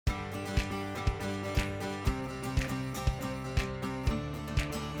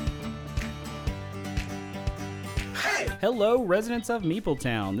Hello, residents of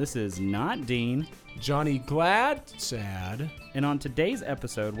Meepletown. This is not Dean. Johnny Glad, sad. And on today's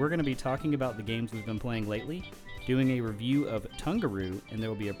episode, we're going to be talking about the games we've been playing lately, doing a review of Tungaroo, and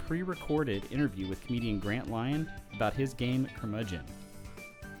there will be a pre-recorded interview with comedian Grant Lyon about his game Curmudgeon.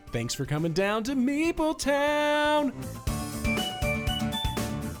 Thanks for coming down to Meepletown.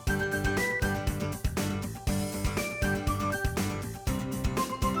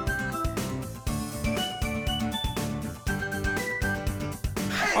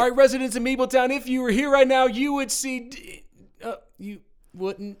 All right, residents of Meepletown, if you were here right now, you would see... you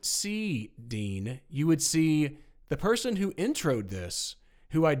wouldn't see Dean. You would see the person who introed this,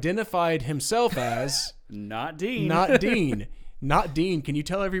 who identified himself as... Not Dean. Not Dean. Not Dean. Can you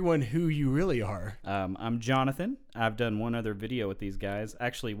tell everyone who you really are? I'm Jonathan. I've done one other video with these guys.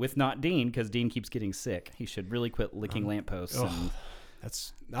 Actually, with not Dean, because Dean keeps getting sick. He should really quit licking lampposts. And...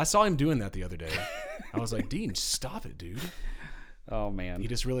 I saw him doing that the other day. I was like, Dean, stop it, dude. Oh, man. He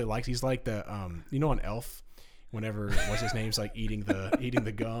just really likes... He's like the... you know on Elf... Whenever what's his name's like eating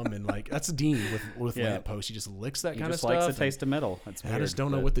the gum and like that's Dean with lamppost. He just licks that kind of stuff. He just likes the taste of metal. That's weird, I just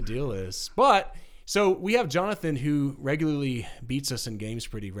don't know what the deal is. But so we have Jonathan who regularly beats us in games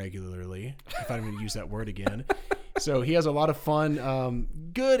pretty regularly. If I'm going to use that word again. So he has a lot of fun,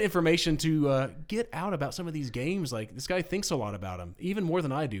 good information to get out about some of these games. Like this guy thinks a lot about them, even more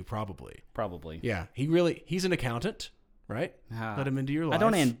than I do, probably. Yeah, he's an accountant. Right? Let him into your life.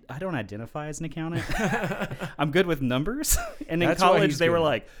 I don't identify as an accountant. I'm good with numbers. And in That's college, they were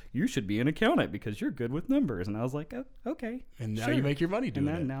like, you should be an accountant because you're good with numbers. And I was like, oh, okay. And now you make your money doing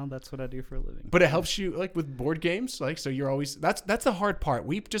it. Now that's what I do for a living. But it helps you like with board games. Like, so you're always, that's the hard part.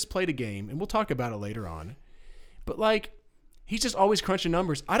 We just played a game and we'll talk about it later on. But like, he's just always crunching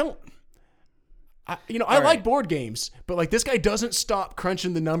numbers. I like board games, but like this guy doesn't stop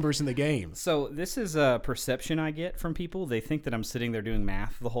crunching the numbers in the game. So this is a perception I get from people. They think that I'm sitting there doing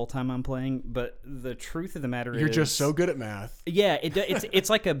math the whole time I'm playing, but the truth of the matter is... You're just so good at math. Yeah, it's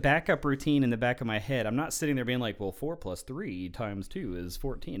like a backup routine in the back of my head. I'm not sitting there being like, well, 4 plus 3 times 2 is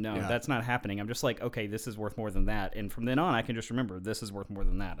 14. No, that's not happening. I'm just like, okay, this is worth more than that. And from then on, I can just remember this is worth more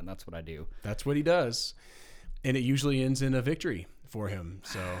than that, and that's what I do. That's what he does. And it usually ends in a victory for him,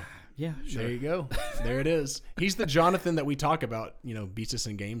 so... Yeah, sure. There you go. There it is. He's the Jonathan that we talk about, beats us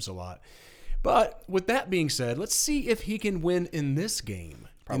in games a lot. But with that being said, let's see if he can win in this game.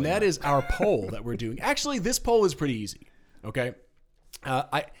 Probably and that is our poll that we're doing. Actually, this poll is pretty easy. Okay.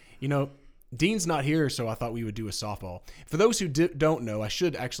 Dean's not here, so I thought we would do a softball. For those who don't know, I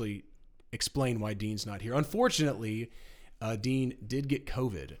should actually explain why Dean's not here. Unfortunately, Dean did get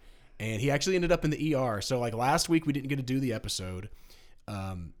COVID, and he actually ended up in the ER. So like last week, we didn't get to do the episode.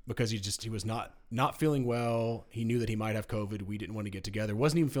 Because he was not feeling well. He knew that he might have COVID. We didn't want to get together.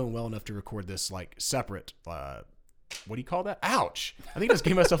 Wasn't even feeling well enough to record this like separate. What do you call that? Ouch! I think I just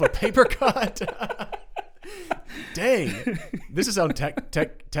gave myself a paper cut. Dang, this is how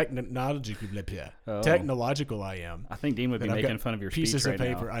technological I am. I think Dean would be making fun of your pieces speech of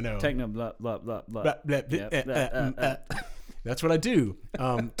right paper. now. I know. Blah, blah, blah, blah. That's what I do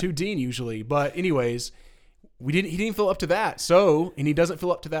to Dean usually. But anyways. He didn't feel up to that. And he doesn't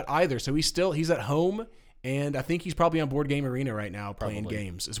feel up to that either. So he's at home, and I think he's probably on Board Game Arena right now playing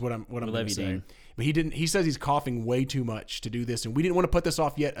games. Is what I'm going to say. Dean. But he says he's coughing way too much to do this, and we didn't want to put this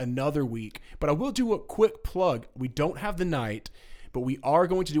off yet another week. But I will do a quick plug. We don't have the night, but we are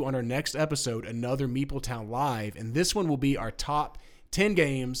going to do on our next episode another Meepletown Live, and this one will be our top 10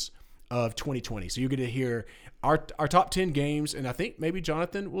 games of 2020. So you're going to hear our top 10 games, and I think maybe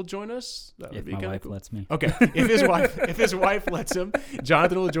Jonathan will join us. That would be my wife cool. lets me. Okay, if his wife lets him,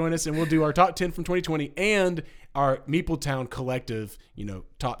 Jonathan will join us, and we'll do our top 10 from 2020 and our Meepletown collective,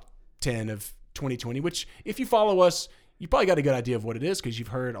 top 10 of 2020. Which, if you follow us, you probably got a good idea of what it is because you've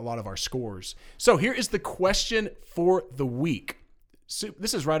heard a lot of our scores. So here is the question for the week. So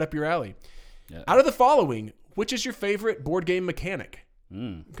this is right up your alley. Yeah. Out of the following, which is your favorite board game mechanic?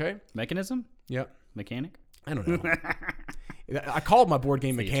 Okay, mechanism. Yep, mechanic. I don't know. I called my board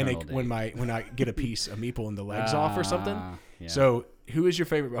game mechanic when I get a piece of meeple and the legs off or something. Yeah. So who is your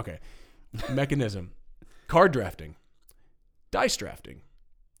favorite? Okay. Mechanism, card drafting, dice drafting,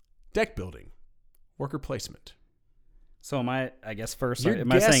 deck building, worker placement. So am I guess first,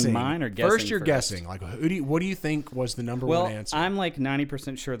 am I saying mine or guessing first? You're guessing. Like, what do you think was the number one answer? I'm like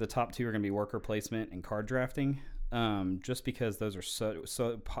 90% sure the top two are going to be worker placement and card drafting. Just because those are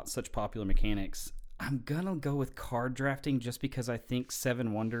such popular mechanics. I'm gonna go with card drafting just because I think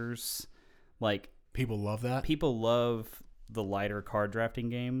Seven Wonders, like people love that. People love the lighter card drafting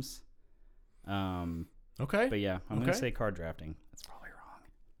games. Okay, but yeah, I'm gonna say card drafting. That's probably wrong.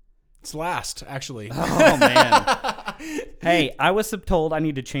 It's last, actually. Oh man. Hey, I was told I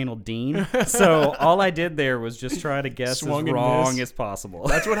need to channel Dean, so all I did there was just try to guess Swung as and wrong missed. as possible.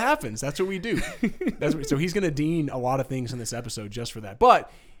 That's what happens. That's what we do. So he's going to Dean a lot of things in this episode just for that.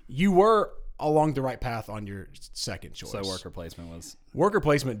 But you were along the right path on your second choice. So worker placement was. Worker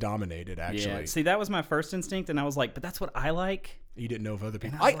placement dominated, actually. Yeah. See, that was my first instinct, and I was like, but that's what I like. You didn't know if other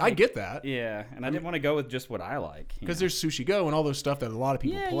people. I was I get that. Yeah, and I didn't want to go with just what I like. Because there's Sushi Go and all those stuff that a lot of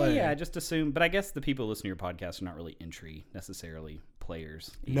people play. Yeah, I just assume. But I guess the people who listen to your podcast are not really entry necessarily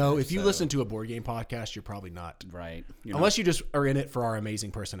players. No, either, if you so- listen to a board game podcast, you're probably not. Right. You're Unless you just are in it for our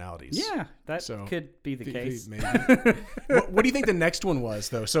amazing personalities. Yeah, that So, could be the case. Maybe. What do you think the next one was,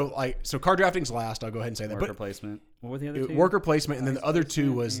 though? So card drafting's last. I'll go ahead and say that. Worker But placement. What were the other two? worker placement, and then the other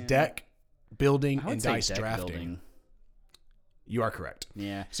two placement, was yeah. deck building I would and say dice deck drafting. building. You are correct.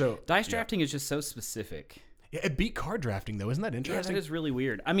 Yeah. So Dice yeah. drafting is just so specific. Yeah, it beat card drafting, though. Isn't that Yeah, interesting? that is really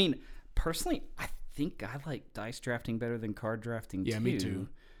weird. I mean, personally, I think I like dice drafting better than card drafting Yeah, too. me too.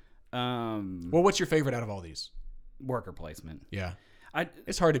 Well, Well, what's your favorite out of all these? worker placement. Yeah. I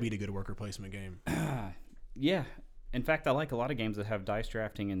It's hard to beat a good worker placement game. yeah. In fact, I like a lot of games that have dice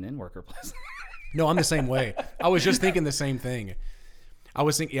drafting and then worker placement. No, I'm the same way. I was just thinking the same thing. I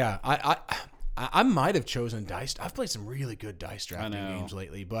was thinking, yeah, I might have chosen dice. I've played some really good dice drafting know. games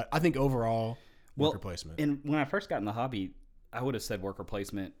lately, but I think overall, Well, worker placement. And when I first got in the hobby, I would have said worker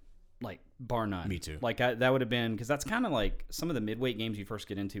placement, like bar none. Me too. Like that would have been because that's kind of like some of the midweight games you first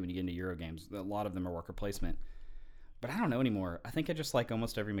get into when you get into Euro games. A lot of them are worker placement. But I don't know anymore. I think I just like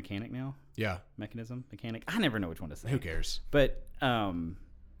almost every mechanic now. Yeah, Mechanic. I never know which one to say. who cares? But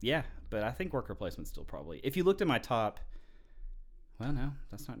yeah. But I think worker placement's still probably. If you looked at my top, well, no,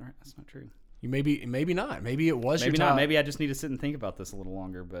 that's not right. That's not true. You maybe not. Maybe it was Maybe your top. not. Maybe I just need to sit and think about this a little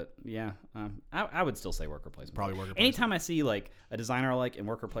longer. But yeah, I would still say worker placement. Probably worker placement. Anytime I see like a designer I like in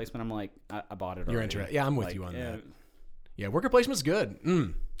worker placement, I'm like, I bought it. You're already. interested. Yeah, I'm with Like, you on yeah. that. Yeah, worker placement's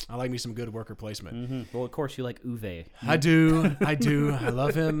good. I like me some good worker placement. Mm-hmm. Well, of course you like Uwe. I do. I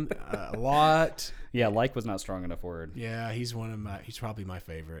love him a lot. Yeah, like was not strong enough word. Yeah, he's probably my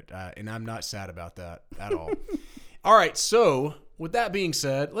favorite, and I'm not sad about that at all. All right, so with that being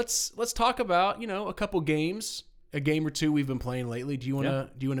said, let's talk about a couple games, a game or two we've been playing lately. Do you want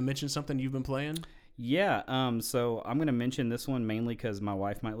to mention something you've been playing? Yeah. So I'm gonna mention this one mainly because my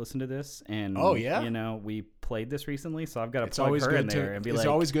wife might listen to this, and Oh, yeah? we played this recently, so I've got to It's plug always her in good there and be it's like,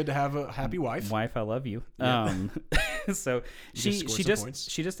 always good to have a happy wife. Wife, I love you. Yeah. So just scored some points.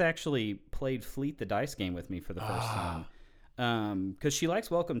 she just actually played Fleet the Dice game with me for the first time. Because she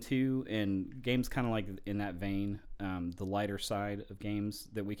likes Welcome 2 and games kind of like in that vein, the lighter side of games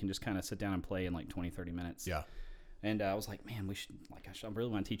that we can just kind of sit down and play in like 20, 30 minutes. Yeah. And I was like, man, I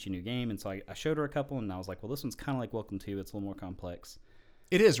really want to teach you a new game. And so I showed her a couple, and I was like, well, this one's kind of like Welcome 2. It's a little more complex.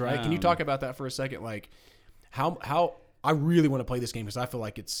 It is, right? Can you talk about that for a second? Like, how I really want to play this game because I feel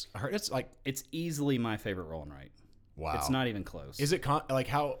like it's like, It's easily my favorite roll and write. wow. It's not even close. Is it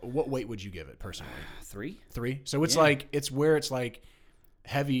what weight would you give it personally? 3? 3. So it's Yeah. like it's like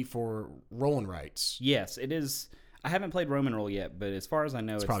heavy for rolling rights. Yes, it is. I haven't played Roman Roll yet, but as far as I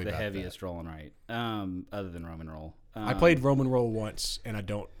know, it's probably the about heaviest roll and write, other than Roman Roll. I played Roman Roll once, and I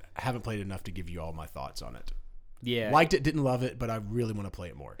haven't played enough to give you all my thoughts on it. Yeah, Liked it, didn't love it, but I really want to play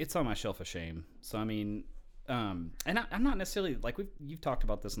it more. it's on my shelf of shame. So I mean, and I'm not necessarily like you've talked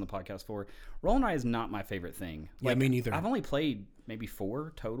about this in the podcast before. Roll and write is not my favorite thing. Yeah, Like, me neither. I've only played maybe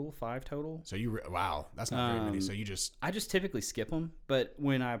 4 total, 5 total. So wow, that's not very many. So you just I just typically skip them, but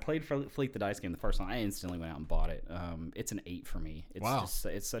when I played Fleet the Dice game the first time, I instantly went out and bought it. It's an 8 for me. It's Wow.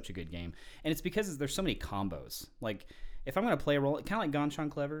 it's such a good game, and it's because there's so many combos. Like if I'm gonna play a roll, kind of like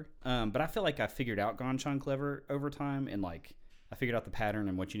Ganshan Clever, but I feel like I figured out Ganshan Clever over time, and like I figured out the pattern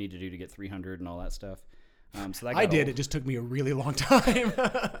and what you need to do to get 300 and all that stuff. So that I got did. old. It just took me a really long time.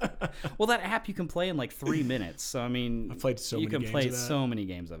 Well, that app you can play in like 3 minutes. So I mean, I've played so you many can games play of that. so many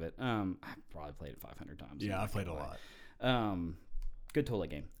games of it. I've probably played it 500 times. Yeah, I I've played can't a lie. lot. Good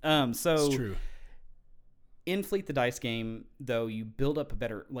toilet game. So It's true. in Fleet the Dice game, though, you build up a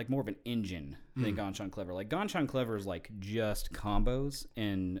better, like more of an engine than Ganshan Clever. Like Ganshan Clever is like just combos,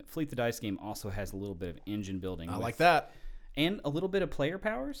 and Fleet the Dice game also has a little bit of engine building. I with- like that. and a little bit of player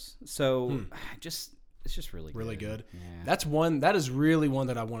powers. So it's just really Really good. Yeah. That is really one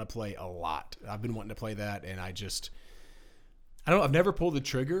that I want to play a lot. I've been wanting to play that, and I've never pulled the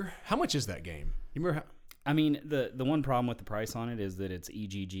trigger. How much is that game? You remember I mean, the one problem with the price on it is that it's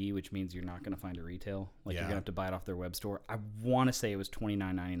EGG, which means you're not going to find a retail. Like you're Yeah. going to have to buy it off their web store. I want to say it was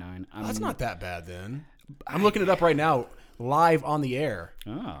 $29.99. That's not that bad then. I'm looking it up right now, live on the air.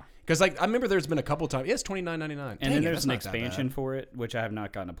 Oh, Because like I remember there's been a couple times. Yeah, it's $29.99. And then there's an expansion for it, which I have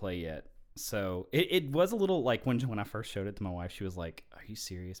not gotten to play yet. So it was a little like when I first showed it to my wife, she was like, "Are you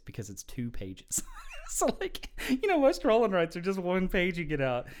serious?" Because it's 2 pages. So like, most roll and writes are just 1 page you get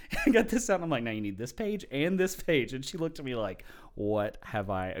out. I got this out and I'm like, "No, you need this page and this page." And she looked at me like, "What have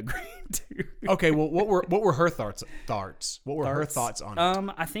I agreed to?" Okay, well, what were her thoughts? What were her thoughts on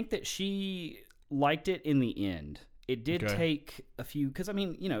it? I think that she liked it in the end. It did take a few, because I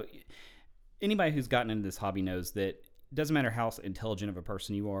mean, anybody who's gotten into this hobby knows that it doesn't matter how intelligent of a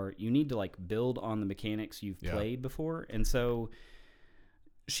person you are, you need to like build on the mechanics you've played before. And so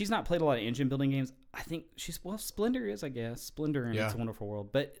she's not played a lot of engine building games. I think Splendor is, I guess. Splendor and It's a Wonderful World.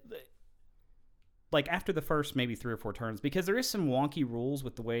 But like after the first maybe 3 or 4 turns, because there is some wonky rules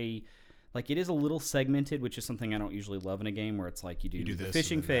with the way, like it is a little segmented, which is something I don't usually love in a game, where it's like you do the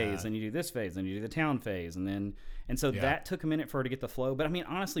fishing phase, and you do this phase, and you do the town phase, and so that took a minute for her to get the flow. But I mean,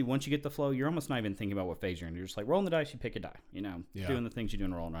 honestly, once you get the flow, you're almost not even thinking about what phase you're in. You're just like rolling the dice, you pick a die, doing the things you do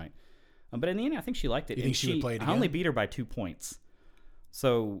and rolling right. But in the end, I think she liked it. You think she would play it again? I only beat her by 2 points,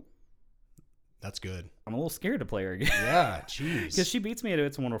 so that's good. I'm a little scared to play her again. Yeah, jeez. Because she beats me at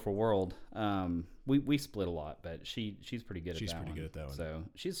It's a Wonderful World. We split a lot, but she's pretty good at that one. She's pretty good at that one. So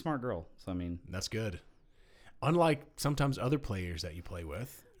she's a smart girl. So I mean, that's good. Unlike sometimes other players that you play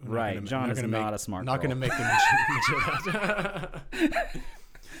with. Right, John is not a smart girl. Not going to make them mention that.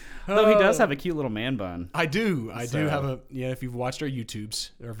 Though he does have a cute little man bun. I do have a, if you've watched our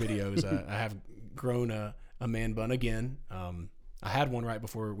YouTubes or videos, I have grown a man bun again. I had one right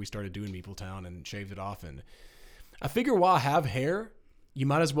before we started doing Meeple Town and shaved it off. And I figure while I have hair, you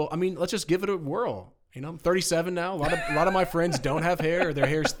might as well, let's just give it a whirl. I'm 37 now. A lot of my friends don't have hair, or their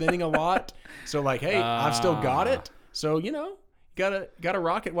hair's thinning a lot. So like, hey, I've still got it. So, gotta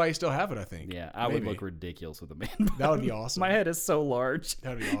rock it while you still have it, I think. Yeah, I would look ridiculous with a man bun. That would be awesome. My head is so large.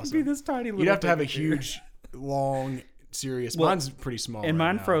 That would be awesome. It'd be this tiny little You'd have to have a huge, long, serious. Mine's pretty small. And right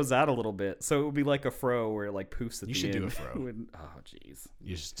mine now. froze out a little bit, so it would be like a fro where it like poofs at you the should end. do a fro. Oh, jeez.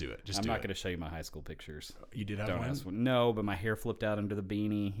 You just do it. I'm not going to show you my high school pictures. You did have Don't one? ask one. No, but my hair flipped out under the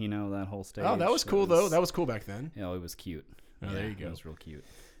beanie. That whole stage. Oh, that was cool though. That was cool back then. It was cute. Oh, there you go. It was real cute.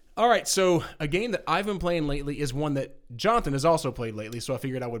 All right, so a game that I've been playing lately is one that Jonathan has also played lately, so I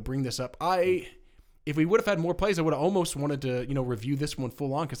figured I would bring this up. If we would have had more plays, I would have almost wanted to, review this one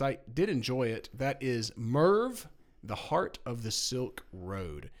full on because I did enjoy it. That is Merv, The Heart of the Silk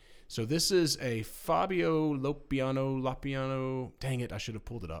Road. So this is a Fabio Lopiano. Dang it, I should have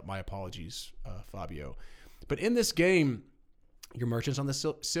pulled it up. My apologies, Fabio. But in this game, you're merchants on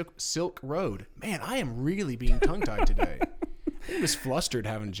the Silk Road. Man, I am really being tongue-tied today. I was flustered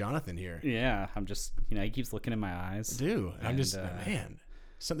having Jonathan here. Yeah, I'm just, he keeps looking in my eyes. I do. I'm just, man.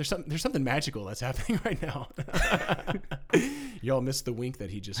 There's something magical that's happening right now. Y'all missed the wink that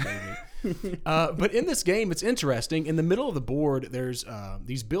he just gave me. But in this game, it's interesting. In the middle of the board, there's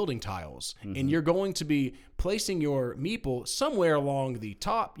these building tiles, and you're going to be placing your meeple somewhere along the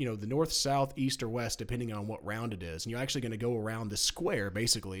top, the north, south, east, or west, depending on what round it is. And you're actually going to go around the square,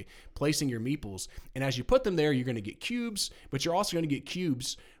 basically, placing your meeples. And as you put them there, you're going to get cubes, but you're also going to get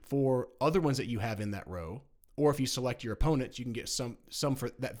cubes for other ones that you have in that row. Or if you select your opponent, you can get some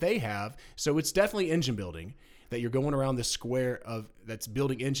for that they have. So it's definitely engine building, that you're going around this square that's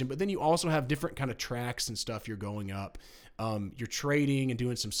building engine. But then you also have different kind of tracks and stuff you're going up. You're trading and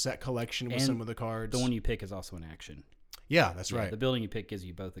doing some set collection with some of the cards. The one you pick is also an action. Yeah, that's right. The building you pick gives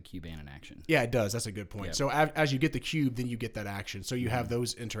you both a cube and an action. Yeah, it does. That's a good point. Yep. So as you get the cube, then you get that action. So you have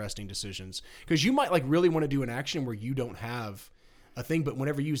those interesting decisions. Because you might really want to do an action where you don't have a thing, but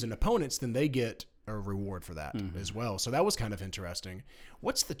whenever you use an opponent's, then they get a reward for that as well. So that was kind of interesting.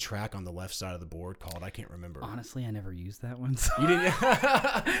 What's the track on the left side of the board called? I can't remember. Honestly, I never used that one. So. You didn't?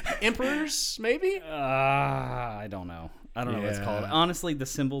 Emperors, maybe? I don't know. I don't know what it's called. Honestly, the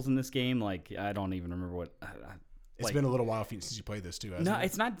symbols in this game, I don't even remember what. It's been a little while since you played this too, hasn't it?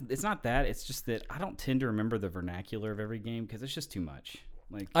 It's not. It's not that. It's just that I don't tend to remember the vernacular of every game because it's just too much.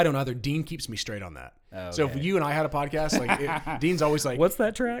 I don't either. Dean keeps me straight on that. Okay. So if you and I had a podcast, Dean's always like, "What's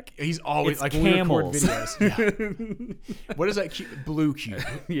that track?" He's always it's like, camels. when we record videos. Yeah. What is that blue cube?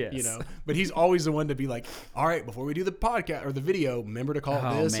 Yes. But he's always the one to be like, "All right, before we do the podcast or the video, remember to call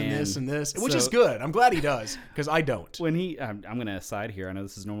it this and this and this," which is good. I'm glad he does because I don't. When I'm going to aside here. I know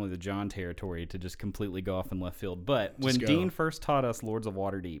this is normally the John territory to just completely go off in left field, but when Dean first taught us Lords of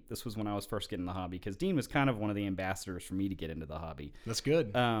Waterdeep, this was when I was first getting the hobby because Dean was kind of one of the ambassadors for me to get into the hobby. That's good.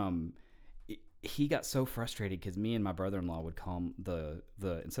 He got so frustrated because me and my brother-in-law would call him the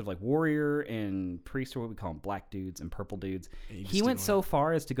instead of warrior and priest, or what we call them, black dudes and purple dudes. He went so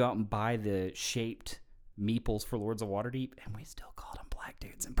far as to go out and buy the shaped meeples for Lords of Waterdeep, and we still called them black black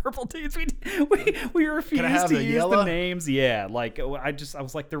dudes and purple dudes. We refused have to the use yellow? the names. Yeah, like I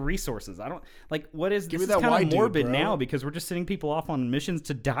was like the resources. I don't like what is Give this me is that kind white of dude, morbid bro. now because we're just sending people off on missions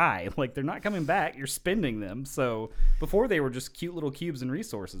to die. Like they're not coming back. You're spending them. So before they were just cute little cubes and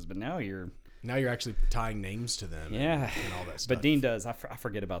resources, but now you're actually tying names to them. yeah. and all that stuff. But Dean does. I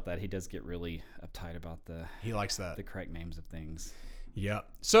forget about that. He does get really uptight about He likes that. the correct names of things. Yeah.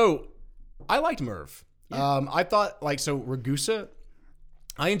 So I liked Merv. I thought Ragusa.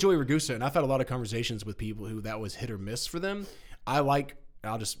 I enjoy Ragusa, and I've had a lot of conversations with people who that was hit or miss for them.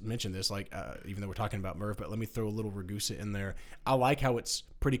 I'll just mention this, even though we're talking about Merv, but let me throw a little Ragusa in there. I like how it's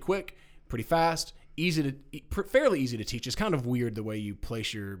pretty quick, pretty fast, fairly easy to teach. It's kind of weird the way you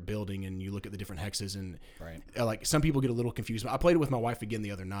place your building and you look at the different hexes, and Right. like some people get a little confused. I played it with my wife again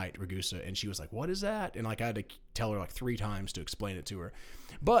the other night, Ragusa, and she was like, "What is that?" And like I had to tell her like 3 times to explain it to her.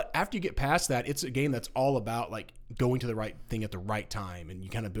 But after you get past that, it's a game that's all about like going to the right thing at the right time, and you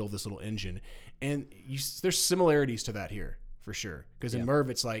kind of build this little engine. And there's similarities to that here for sure. Because in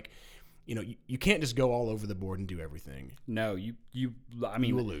Merv, it's like, you can't just go all over the board and do everything. No, I mean,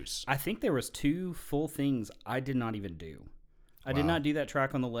 You will lose. I think there was 2 full things I did not even do. I did not do that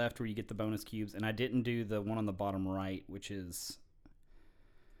track on the left where you get the bonus cubes, and I didn't do the one on the bottom right, which is...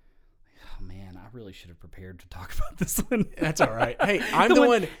 Oh, man, I really should have prepared to talk about this one. That's all right. Hey, I'm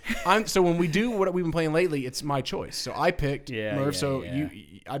the one. So when we do what we've been playing lately, it's my choice. So I picked Merv.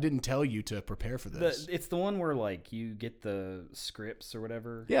 I didn't tell you to prepare for this. It's the one where, like, you get the scripts or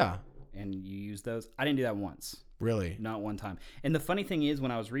whatever. Yeah. And you use those. I didn't do that once. Really? Not one time. And the funny thing is,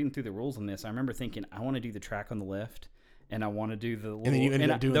 when I was reading through the rules on this, I remember thinking, I want to do the track on the left, and I want to do the little... And then you ended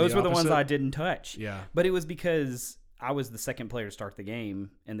up doing those the were the ones opposite? I didn't touch. Yeah. But it was because I was the second player to start the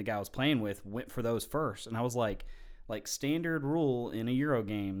game, and the guy I was playing with went for those first. And I was like standard rule in a Euro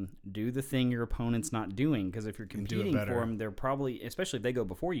game, do the thing your opponent's not doing, because if you're competing for them, they're probably, especially if they go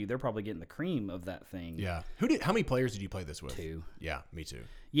before you, they're probably getting the cream of that thing. Yeah. How many players did you play this with? 2. Yeah, me too.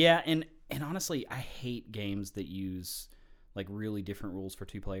 Yeah, and honestly, I hate games that use like really different rules for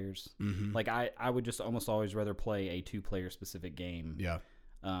 2 players. Mm-hmm. Like I would just almost always rather play a 2-player specific game. Yeah.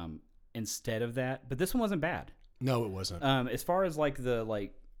 Instead of that, but this one wasn't bad. No, it wasn't. As far as like the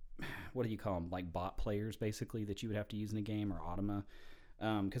what do you call them? Like bot players, basically, that you would have to use in a game, or Automa.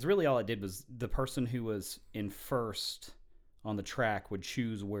 Because really all it did was the person who was in first on the track would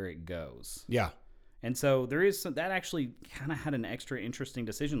choose where it goes. Yeah. And so there is that actually kind of had an extra interesting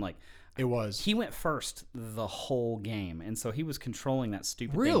decision. Like It was. he went first the whole game, and so he was controlling that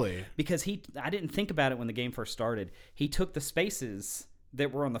stupid Really? thing. Because I didn't think about it when the game first started. He took the spaces that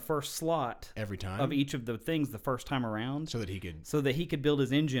were on the first slot Every time? of each of the things the first time around, So that he could... build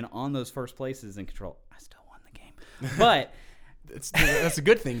his engine on those first places and control. I still won the game, but That's a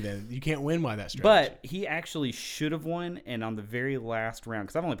good thing then. You can't win by that strategy. but he actually should have won. And on the very last round,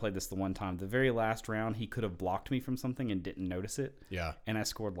 because I've only played this the one time, the very last round he could have blocked me from something and didn't notice it. Yeah. And I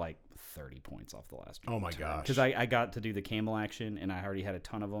scored like 30 points off the last. Oh my gosh. Because I got to do the camel action, and I already had a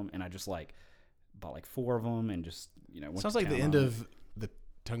ton of them, and I just like bought like 4 of them, and just went Sounds to like the town end on of the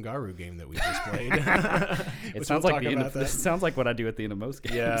Tungaru game that we just played. it sounds like the end of, it sounds like what I do at the end of most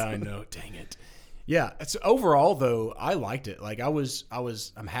games. Yeah, I know. Dang it. Yeah. So overall, though, I liked it. Like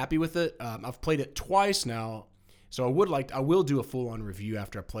I'm happy with it. I've played it twice now, so I will do a full-on review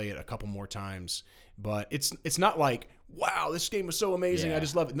after I play it a couple more times. But it's not like, wow, this game was so amazing. Yeah. I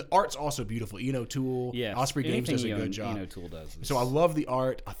just love it. And the art's also beautiful. Tool, Yes. Osprey Games does a good job. Tool does. So I love the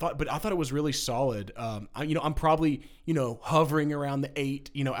art. I thought it was really solid. I'm probably hovering around the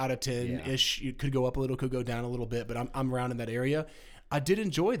 8, out of 10 ish. It could go up a little, could go down a little bit, but I'm around in that area. I did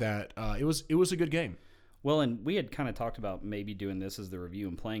enjoy that. It was a good game. Well, and we had kind of talked about maybe doing this as the review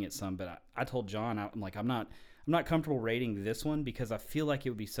and playing it some, but I told John, I'm like, I'm not comfortable rating this one because I feel like it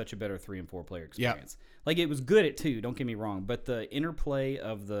would be such a better 3 and 4 player experience. Yeah. Like it was good at 2, don't get me wrong, but the interplay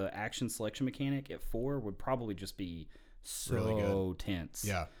of the action selection mechanic at 4 would probably just be so really tense.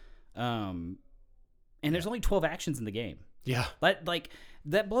 Yeah. And there's only 12 actions in the game. Yeah.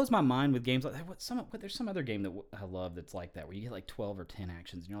 That blows my mind with games like that. There's some other game that I love that's like that, where you get like 12 or 10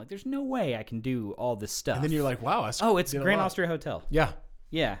 actions, and you're like, there's no way I can do all this stuff. And then you're like, wow. It's Grand Austria Hotel. Yeah.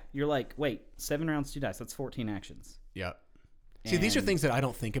 Yeah. You're like, wait, 7 rounds, 2 dice. That's 14 actions. Yeah. See, these are things that I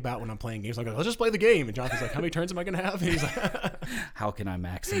don't think about when I'm playing games. I'm like, let's just play the game. And Jonathan's like, how many turns am I going to have? And he's like, how can I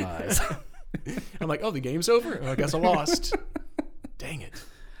maximize? I'm like, oh, the game's over? Oh, I guess I lost. Dang it.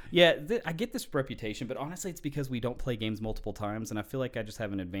 Yeah, I get this reputation, but honestly, it's because we don't play games multiple times, and I feel like I just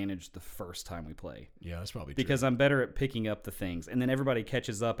have an advantage the first time we play. Yeah, that's probably true. Because I'm better at picking up the things, and then everybody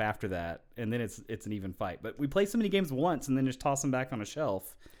catches up after that, and then it's an even fight. But we play so many games once, and then just toss them back on a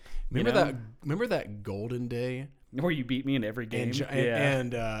shelf. Remember that Golden Day Where you beat me in every game.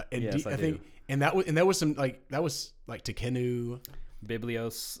 And I think that was some like Tekenu,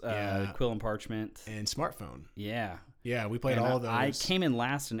 Biblios, Quill and Parchment, and Smartphone. Yeah. Yeah, we played and all of those. I came in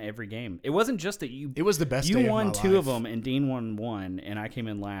last in every game. It wasn't just that you. It was the best. You day won of my 2 life. of them, and Dean won 1, and I came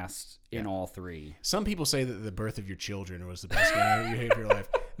in last in all 3. Some people say that the birth of your children was the best game you had of your life.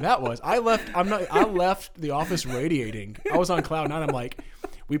 That was. I left. I left the office radiating. I was on cloud 9. I'm like,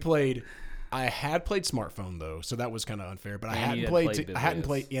 we played. I had played Smartphone though, so that was kind of unfair. But I hadn't played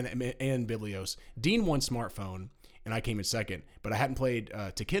and Biblios. Dean won Smartphone, and I came in second. But I hadn't played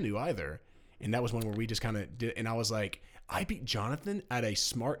Tekenu either. And that was one where we just kind of did, and I was like, I beat Jonathan at a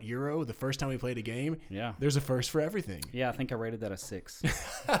Smart Euro the first time we played a game. Yeah. There's a first for everything. Yeah, I think I rated that a 6.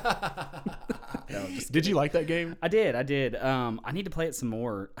 Did you like that game? I did. I need to play it some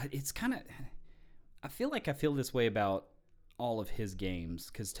more. It's kind of, I feel this way about all of his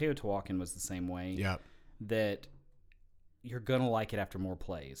games, because Teotihuacan was the same way. Yeah. That you're going to like it after more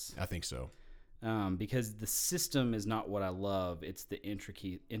plays. I think so. Because the system is not what I love. It's the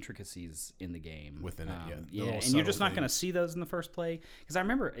intricacies in the game. Within it, and you're just not going to see those in the first play. Because I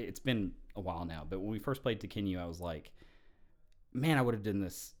remember, it's been a while now, but when we first played Tekenu, I was like, man, I would have done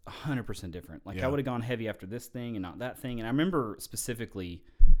this 100% different. Like, I would have gone heavy after this thing and not that thing. And I remember specifically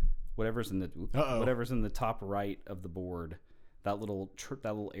whatever's in the top right of the board, that little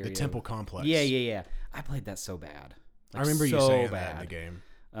area. The temple complex. Yeah. I played that so bad. Like, I remember you saying that in the game.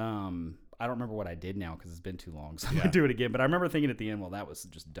 I don't remember what I did now because it's been too long, so I'm going to do it again. But I remember thinking at the end, well, that was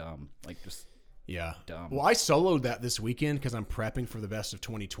just dumb. Like, just dumb. Well, I soloed that this weekend because I'm prepping for the best of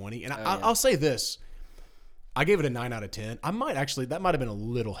 2020. And I'll say this. I gave it a 9 out of 10. That might have been a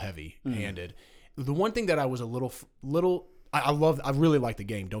little heavy-handed. The one thing that I was a little I really like the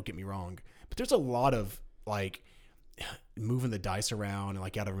game, don't get me wrong. But there's a lot of, like, moving the dice around and,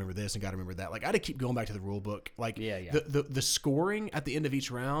 like, got to remember this and got to remember that. Like, I had to keep going back to the rule book. Like, the scoring at the end of each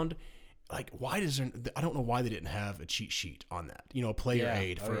round, like, why does there, I don't know why they didn't have a cheat sheet on that. You know, a player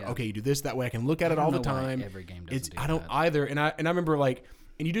aid for okay, you do this that way. I can look at it all the time. Every game doesn't I don't either. And I remember, like,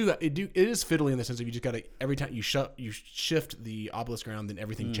 and you do that. It is fiddly in the sense of you just got to, every time you shift the obelisk around, then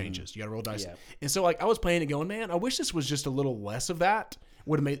everything changes. You got to roll dice. Yeah. And so, like, I was playing it going, man, I wish this was just a little less of that.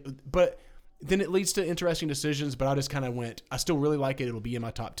 Would have made, but then it leads to interesting decisions. But I just kind of went, I still really like it. It'll be in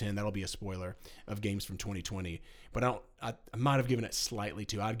my top 10. That'll be a spoiler of games from 2020. But I might have given it slightly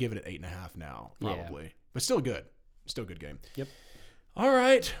too. I'd give it an 8.5 now, probably. Yeah. But still good. Still a good game. Yep. All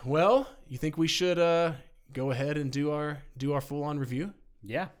right. Well, you think we should go ahead and do our full on review?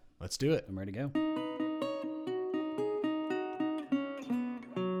 Yeah. Let's do it. I'm ready to go.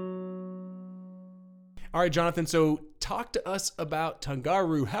 All right, Jonathan. So talk to us about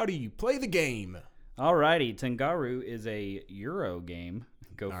Tangaru. How do you play the game? All righty. Tangaru is a Euro game.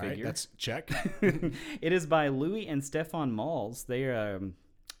 Go All figure. Right, that's check. It is by Louis and Stefan Malz. They are,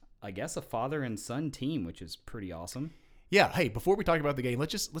 I guess, a father and son team, which is pretty awesome. Yeah. Hey, before we talk about the game,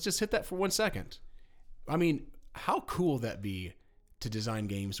 let's just hit that for 1 second. I mean, how cool would that be to design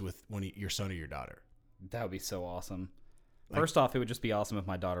games with your son or your daughter? That would be so awesome. First off, it would just be awesome if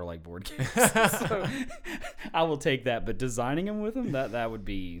my daughter liked board games. So I will take that. But designing them with them, that would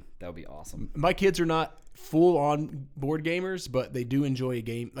be awesome. My kids are not full on board gamers, but they do enjoy a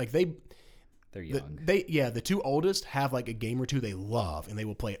game. Like they're young. The 2 oldest have like a game or 2 they love and they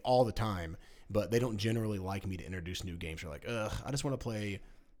will play all the time. But they don't generally like me to introduce new games. They're like, ugh, I just want to play,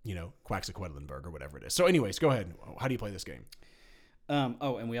 Quacks of Quedlinburg or whatever it is. So, anyways, go ahead. How do you play this game?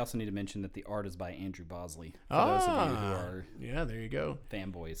 And we also need to mention that the art is by Andrew Bosley. For those of you who are there you go.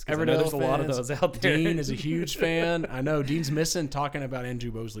 Fanboys. I know there's a lot of those out there. Dean is a huge fan. I know Dean's missing talking about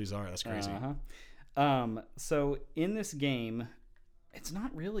Andrew Bosley's art. That's crazy. So in this game, it's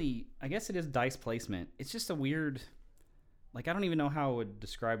not really. I guess it is dice placement. It's just a weird. Like, I don't even know how I would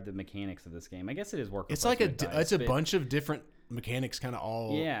describe the mechanics of this game. I guess it is worker. It's like it's a bunch of different mechanics kind of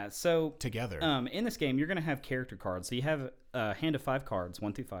all together. In this game, you're going to have character cards. So you have a hand of 5 cards,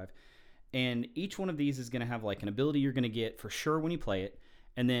 1 through 5. And each one of these is going to have like an ability you're going to get for sure when you play it.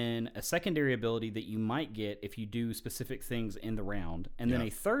 And then a secondary ability that you might get if you do specific things in the round. And then a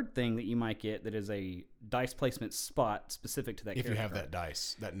third thing that you might get that is a dice placement spot specific to that character. If you have that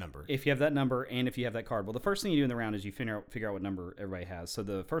dice, that number. If you have that number and if you have that card. Well, the first thing you do in the round is you figure out what number everybody has. So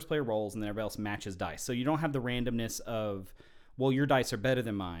the first player rolls and then everybody else matches dice. So you don't have the randomness of, well, your dice are better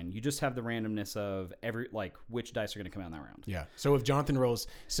than mine. You just have the randomness of which dice are going to come out in that round. Yeah. So if Jonathan rolls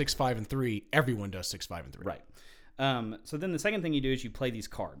 6, 5, and 3, everyone does 6, 5, and 3. Right. So then the second thing you do is you play these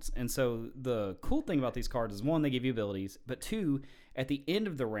cards. And so the cool thing about these cards is, 1, they give you abilities, but 2, at the end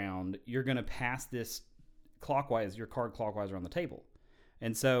of the round, you're going to pass this your card clockwise around the table.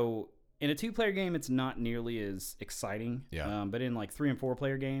 And so In a 2-player game, it's not nearly as exciting. Yeah. But in like 3 and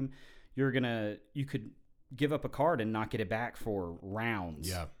 4-player game, you could give up a card and not get it back for rounds.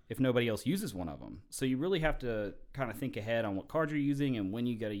 Yeah. If nobody else uses one of them. So you really have to kind of think ahead on what card you're using and when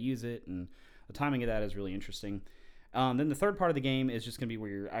you got to use it, and the timing of that is really interesting. Then the third part of the game is just going to be where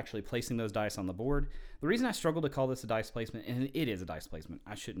you're actually placing those dice on the board. The reason I struggle to call this a dice placement, and it is a dice placement,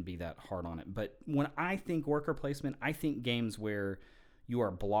 I shouldn't be that hard on it, but when I think worker placement, I think games where you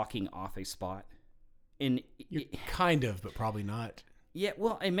are blocking off a spot. And Kind of, but probably not. yeah,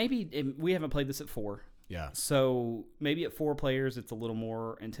 well, and we haven't played this at 4. Yeah. So maybe at 4 players, it's a little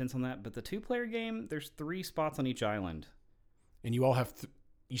more intense on that. But the 2-player game, there's 3 spots on each island. And you all have...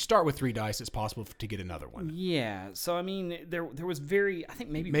 you start with 3 dice. It's possible to get another one. Yeah. So, I mean, there was I think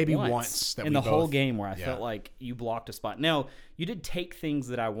maybe once that in we the whole both- game where I yeah. felt like you blocked a spot. Now, you did take things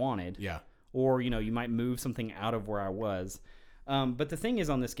that I wanted. Yeah. Or, you might move something out of where I was. But the thing is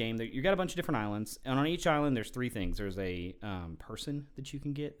on this game, that you got a bunch of different islands. And on each island, there's 3 things. There's a person that you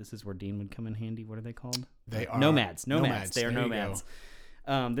can get. This is where Dean would come in handy. What are they called? They are... Nomads. They are There you nomads.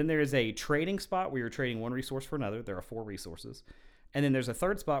 Then there is a trading spot where you're trading one resource for another. There are 4 resources. And then there's a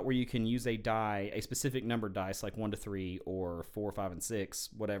third spot where you can use a die, a specific numbered dice, like 1 to 3 or 4, 5, and 6,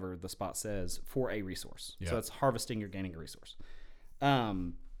 whatever the spot says, for a resource. Yeah. So it's harvesting, you're gaining a resource.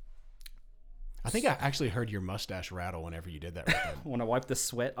 I think I actually heard your mustache rattle whenever you did that right then. When I wipe the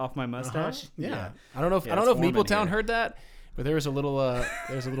sweat off my mustache. Yeah. I don't know if Yeah, it's warm in Meepletown here. heard that, but there was a little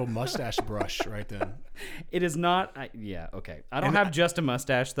mustache brush right then. It is not. Yeah, okay. I don't have just a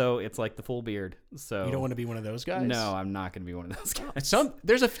mustache, though. It's like the full beard. So You don't want to be one of those guys? No, I'm not going to be one of those guys.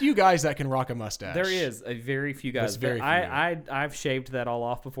 There's a few guys that can rock a mustache. There is a very few guys. There's very but few. I've shaved that all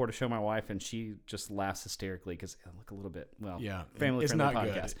off before to show my wife, and she just laughs hysterically because I look a little bit family it's friendly not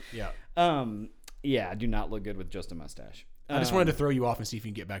podcast. good. Yeah. Yeah, I do not look good with just a mustache. I just wanted to throw you off and see if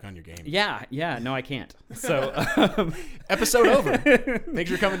you can get back on your game. Yeah, no, I can't. So Episode over.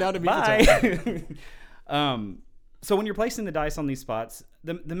 Thanks for coming down to Meepletown. Bye. So when you're placing the dice on these spots,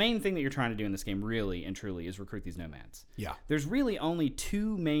 the main thing that you're trying to do in this game, really and truly, is recruit these nomads. Yeah. There's really only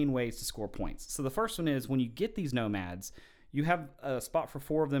 2 main ways to score points. So the first one is when you get these nomads, you have a spot for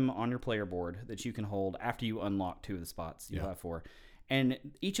 4 of them on your player board that you can hold after you unlock 2 of the spots. You'll have 4. And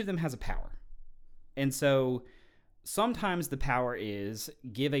each of them has a power. And so sometimes the power is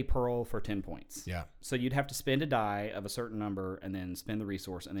give a pearl for 10 points. Yeah. So you'd have to spend a die of a certain number and then spend the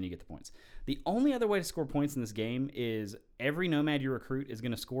resource, and then you get the points. The only other way to score points in this game is every nomad you recruit is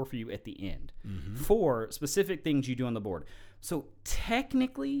going to score for you at the end for specific things you do on the board. So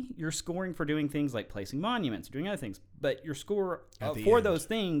technically, you're scoring for doing things like placing monuments, doing other things, but your score for end. those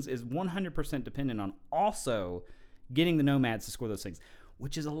things is 100% dependent on also getting the nomads to score those things,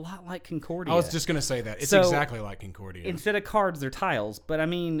 which is a lot like Concordia. I was just going to say that. It's So, exactly like Concordia. Instead of cards, they're tiles. But, I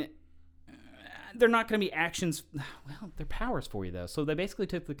mean, they're not going to be actions. Well, they're powers for you, though. So they basically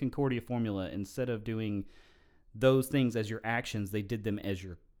took the Concordia formula. Instead of doing those things as your actions, they did them as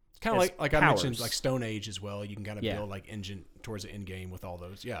your kind of like I powers. mentioned, like Stone Age as well. You can kind of Yeah. build like engine towards the end game with all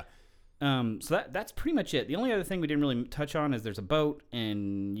those. Yeah. So that's pretty much it. The only other thing we didn't really touch on is there's a boat,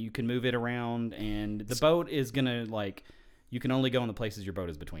 and you can move it around. And the boat is going to, like... You can only go in the places your boat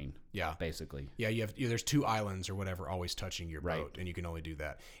is between. Yeah. Basically. Yeah, there's 2 islands or whatever always touching your Right. boat, and you can only do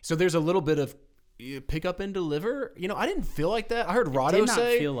that. So there's a little bit of pick up and deliver. I didn't feel like that. I heard Rado did not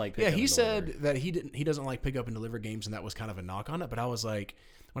say, feel like pick yeah, up he and said deliver. that he doesn't like pick up and deliver games, and that was kind of a knock on it. But I was like,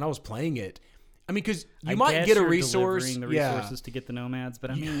 when I was playing it, I mean, because you I might guess get a you're resource, delivering the resources to get the nomads,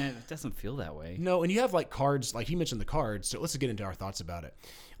 but I mean, it doesn't feel that way. No, and you have like cards, like he mentioned the cards. So let's get into our thoughts about it.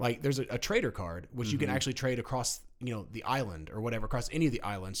 Like there's a trader card, which you can actually trade across, the island or whatever, across any of the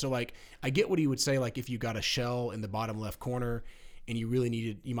islands. So like, I get what he would say. Like if you got a shell in the bottom left corner and you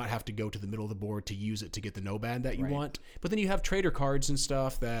really you might have to go to the middle of the board to use it to get the nomad that you want. But then you have trader cards and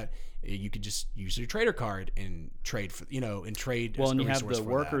stuff that you could just use your trader card and trade for, and trade. Well, as and a you have resource the for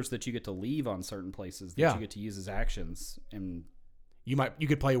workers that you get to leave on certain places that Yeah. you get to use as actions. And you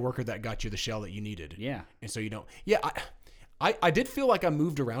could play a worker that got you the shell that you needed. yeah. And so you don't. Yeah. I did feel like I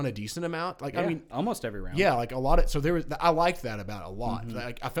moved around a decent amount. Like, I mean, almost every round. yeah, like a lot of, so there was, I liked that about a lot.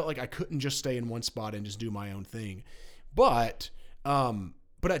 Like, I felt like I couldn't just stay in one spot and just do my own thing. But I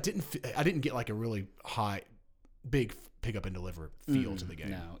didn't get like a really big pick up and deliver feel to the game.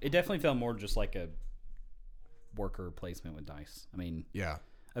 No, it definitely felt more just like a worker placement with dice. I mean, Yeah.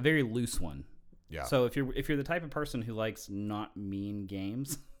 a very loose one. Yeah. So if you're the type of person who likes not mean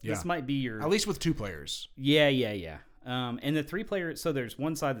games, Yeah. this might be your At least with 2 players. Yeah. And the 3 player, so there's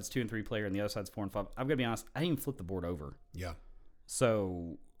one side that's 2 and 3 player, and the other side's 4 and 5. I've got to be honest, I didn't even flip the board over. Yeah.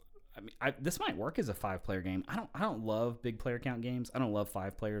 So I mean, this might work as a 5-player game. I don't love big player count games. I don't love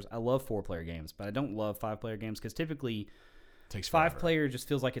 5 players. I love 4-player games, but I don't love 5-player games because typically Takes 5-player just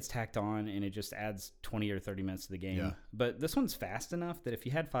feels like it's tacked on and it just adds 20 or 30 minutes to the game. Yeah. But this one's fast enough that if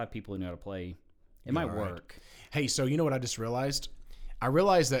you had 5 people who know how to play, it might work. Hey, so you know what I just realized? I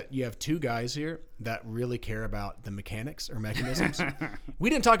realized that you have 2 guys here that really care about the mechanics or mechanisms. We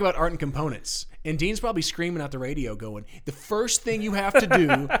didn't talk about art and components. And Dean's probably screaming out the radio going, the first thing you have to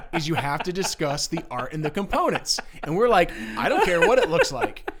do is you have to discuss the art and the components. And we're like, I don't care what it looks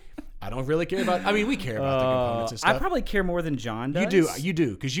like. I don't really care about. I mean, we care about the components and stuff. I probably care more than John does. You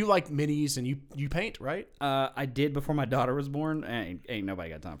do, because you like minis and you paint, right? I did before my daughter was born. Ain't nobody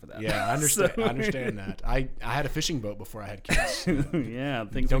got time for that. Yeah, I understand. I understand that. I had a fishing boat before I had kids. Yeah,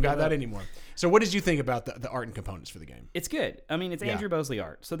 things Don't got that anymore. So, what did you think about the art and components for the game? It's good. I mean, it's Andrew Bosley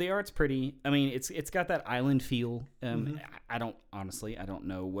art, so the art's pretty. I mean, it's got that island feel. I don't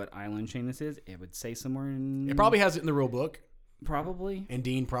know what island chain this is. It would say somewhere in. It probably has it in the rule book. Probably. And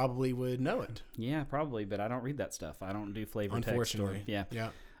Dean probably would know it. Yeah, probably, but I don't read that stuff. I don't do flavor text. Unfortunately. Yeah. Yeah.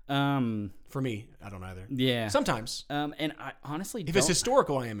 For me, I don't either. Yeah. Sometimes. And I honestly if it's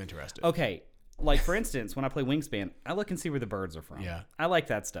historical, I am interested. Okay. Like, for instance, when I play Wingspan, I look and see where the birds are from. Yeah. I like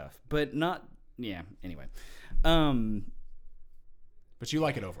that stuff, but not... Yeah, anyway. But you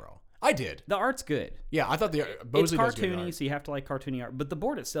like it overall. I did. The art's good. Yeah, I thought it's cartoony, so you have to like cartoony art, but the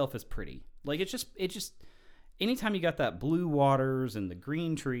board itself is pretty. Like, it just anytime you got that blue waters and the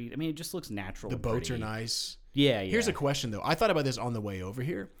green tree, I mean, it just looks natural. The boats are nice. Yeah. Here's a question, though. I thought about this on the way over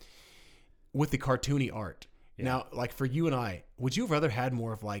here with the cartoony art. Yeah. Now, like for you and I, would you have rather had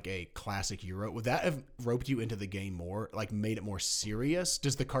more of like a classic Euro? Would that have roped you into the game more, like made it more serious?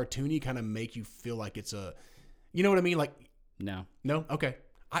 Does the cartoony kind of make you feel like it's a, you know what I mean? Like, no. Okay.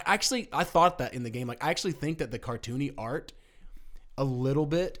 I thought that in the game. Like, I actually think that the cartoony art a little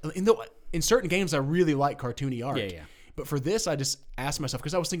bit, in certain games, I really like cartoony art. Yeah. But for this, I just asked myself,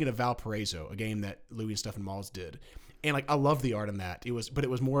 because I was thinking of Valparaiso, a game that Louis and Stefan Malls did. And like, I love the art in that. It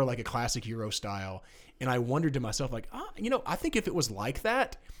was more like a classic Euro style. And I wondered to myself, like, I think if it was like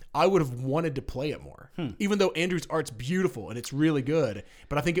that, I would have wanted to play it more. Even though Andrew's art's beautiful and it's really good.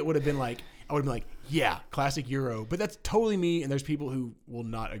 But I think it would have been like, yeah, classic Euro. But that's totally me. And there's people who will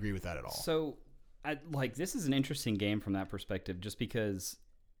not agree with that at all. So, this is an interesting game from that perspective, just because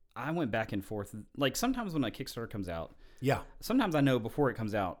I went back and forth. Like, sometimes when a Kickstarter comes out, sometimes I know before it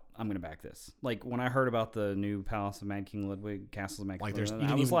comes out, I'm going to back this. Like, when I heard about the new Palace of Mad King Ludwig, Castles of Mad King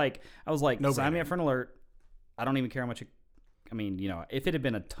Ludwig, I was like, no sign me up for an alert. I don't even care how much if it had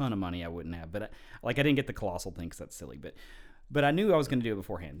been a ton of money, I wouldn't have. But I didn't get the Colossal thing because that's silly. But I knew I was going to do it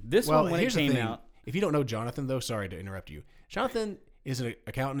beforehand. This one, when it came out. If you don't know Jonathan, though, sorry to interrupt you. Jonathan is an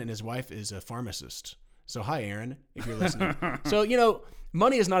accountant and his wife is a pharmacist. So hi, Aaron, if you're listening. So,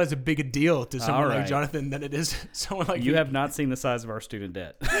 money is not as a big a deal to someone like Jonathan than it is someone like you. Have not seen the size of our student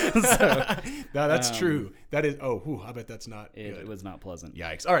debt. No, that's true. That is. I bet that's not. It was not pleasant.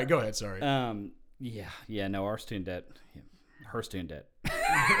 Yikes! All right, go ahead. Sorry. No, our student debt. Her student debt.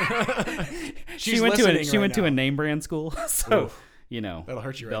 She went to a name brand school, so that'll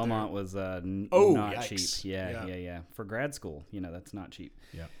hurt you. Belmont right was not yikes. cheap. Yeah. For grad school, that's not cheap.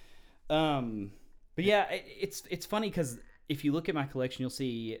 Yeah. But yeah, it's funny because if you look at my collection, you'll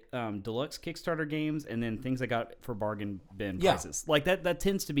see deluxe Kickstarter games and then things I got for bargain bin prices. Like that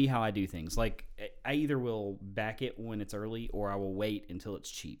tends to be how I do things. Like I either will back it when it's early or I will wait until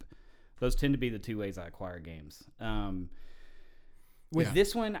it's cheap. Those tend to be the two ways I acquire games. With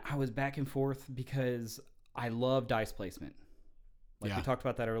this one, I was back and forth because I love dice placement. We talked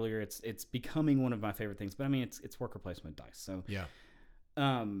about that earlier. It's becoming one of my favorite things. But I mean, it's worker placement dice. So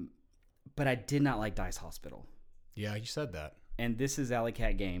but I did not like Dice Hospital. Yeah, you said that. And this is Alley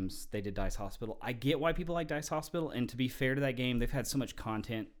Cat Games. They did Dice Hospital. I get why people like Dice Hospital. And to be fair to that game, they've had so much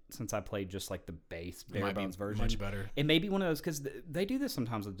content since I played just like the base bare bones version. Much better. It may be one of those because they do this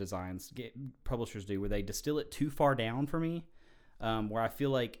sometimes with designs. Publishers do where they distill it too far down for me. Where I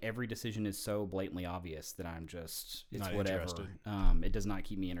feel like every decision is so blatantly obvious that I'm just it's not whatever. Interested. It does not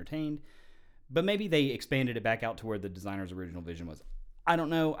keep me entertained. But maybe they expanded it back out to where the designer's original vision was. I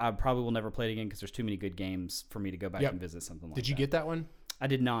don't know. I probably will never play it again because there's too many good games for me to go back and visit something like that. Did you get that one? I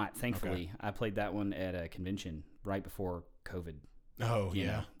did not, thankfully. Okay. I played that one at a convention right before COVID. Oh,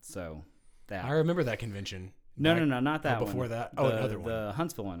 yeah. So that. I remember that convention. No, not that one. Before that? Another one. The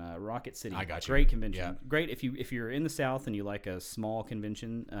Huntsville one, Rocket City. I got you. Great convention. Yeah. Great if you're in the South and you like a small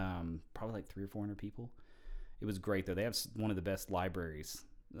convention, probably like 300 or 400 people. It was great, though. They have one of the best libraries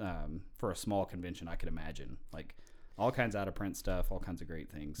for a small convention I could imagine. Like, all kinds of out-of-print stuff, all kinds of great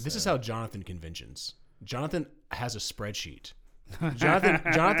things. This is how Jonathan conventions. Jonathan has a spreadsheet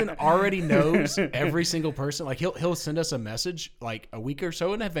Jonathan already knows every single person. Like he'll send us a message like a week or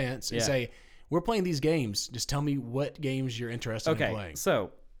so in advance and say, "We're playing these games. Just tell me what games you're interested in playing."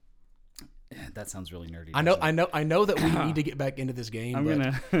 So that sounds really nerdy. I know that we need to get back into this game,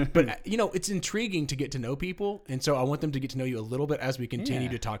 but it's intriguing to get to know people, and so I want them to get to know you a little bit as we continue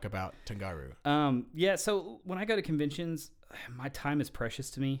to talk about Tangaru. Yeah. So when I go to conventions, my time is precious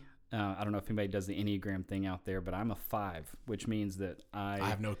to me. I don't know if anybody does the Enneagram thing out there, but I'm a 5, which means that I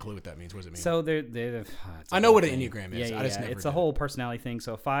have no clue what that means. What does it mean? So I know what an Enneagram is. Yeah, it's a whole personality thing.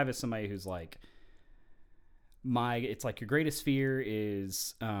 So a 5 is somebody who's like it's like your greatest fear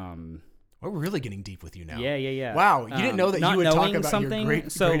is. We're really getting deep with you now. Yeah. Wow, you didn't know that you would talk about something. Your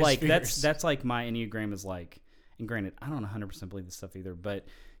so like fears. that's like my Enneagram is like. And granted, I don't 100% believe this stuff either, but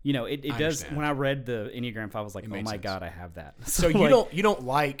it does. When I read the Enneagram 5, I was like, oh my God, I have that. So you don't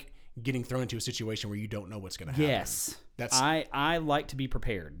like getting thrown into a situation where you don't know what's going to happen. Yes, I like to be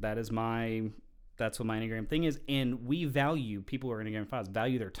prepared. That's what my Enneagram thing is, and we value people who are Enneagram 5s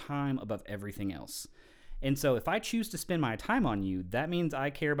value their time above everything else. And so if I choose to spend my time on you, that means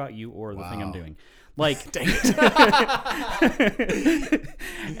I care about you or the thing I'm doing. Like, dang it.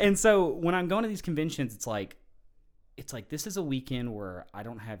 And so when I'm going to these conventions, it's like this is a weekend where I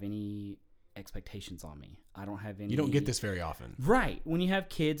don't have any expectations on me. I don't have any. You don't get this very often. Right. When you have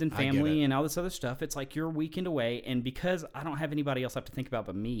kids and family and all this other stuff, it's like you're a weekend away. And because I don't have anybody else I have to think about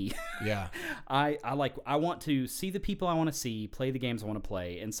but me, I want to see the people I want to see, play the games I want to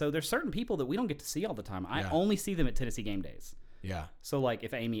play. And so there's certain people that we don't get to see all the time. I only see them at Tennessee Game Days. Yeah. So like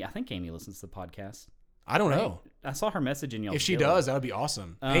if I think Amy listens to the podcast. I don't know. I saw her message in y'all. If she does, that would be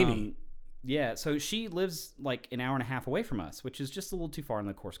awesome. Amy. Yeah, so she lives like an hour and a half away from us, which is just a little too far, and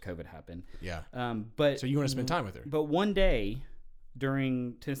of course COVID happened. Yeah. But so you want to spend time with her? But one day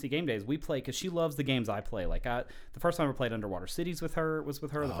during Tennessee Game Days, we play because she loves the games I play. Like the first time I ever played Underwater Cities was with her.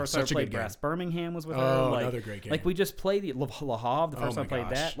 The first time I played Brass Birmingham was with her. Like, another great game. Like we just played the Le Havre. The first time I played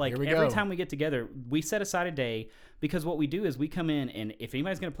that. Like every time we get together, we set aside a day because what we do is we come in and if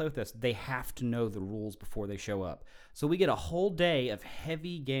anybody's going to play with us, they have to know the rules before they show up. So we get a whole day of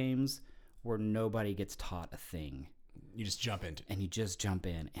heavy games where nobody gets taught a thing. You just jump into it. And you just jump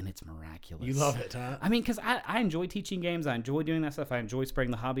in, and it's miraculous. You love it, huh? I mean, because I enjoy teaching games. I enjoy doing that stuff. I enjoy spreading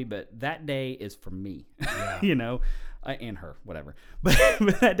the hobby, but that day is for me. Yeah. And her, whatever. But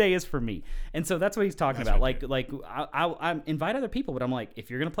that day is for me. And so that's what he's talking about. I invite other people, but I'm like, if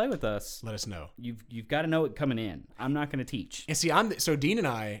you're going to play with us, let us know. You've got to know it coming in. I'm not going to teach. And see, so Dean and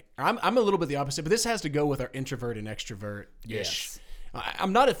I'm a little bit the opposite, but this has to go with our introvert and extrovert-ish. Yes.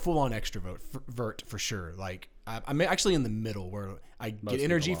 I'm not a full-on extrovert for sure. Like I'm actually in the middle where I get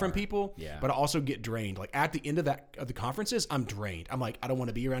energy from people, but I also get drained. Like at the end of the conferences, I'm drained. I'm like, I don't want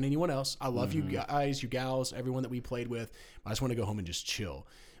to be around anyone else. I love you guys, you gals, everyone that we played with. I just want to go home and just chill.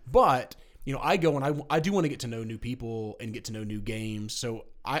 But I go and I do want to get to know new people and get to know new games. So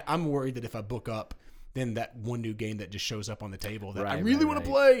I'm worried that if I book up, then that one new game that just shows up on the table that I really want to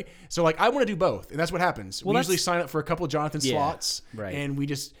play. So like I want to do both, and that's what happens. We usually sign up for a couple of Jonathan slots, and we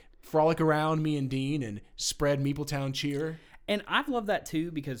just frolic around, me and Dean, and spread Meepletown cheer. And I've loved that too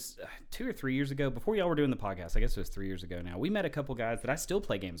because 2 or 3 years ago, before y'all were doing the podcast, I guess it was 3 years ago now, we met a couple guys that I still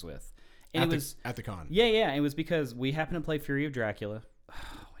play games with. And it was at the con. Yeah. It was because we happened to play Fury of Dracula,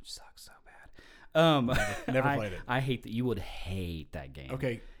 which sucks so bad. Never played it. I hate that. You would hate that game.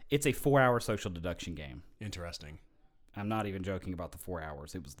 Okay. It's a 4-hour social deduction game. Interesting. I'm not even joking about the 4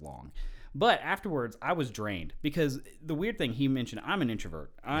 hours. It was long. But afterwards, I was drained because the weird thing he mentioned, I'm an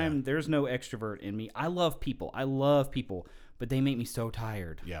introvert. There's no extrovert in me. I love people, but they make me so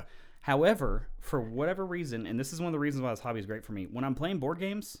tired. Yeah. However, for whatever reason, and this is one of the reasons why this hobby is great for me, when I'm playing board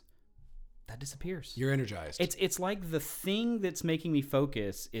games, that disappears. You're energized. It's like the thing that's making me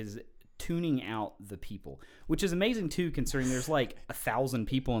focus is tuning out the people, which is amazing too, considering there's like 1,000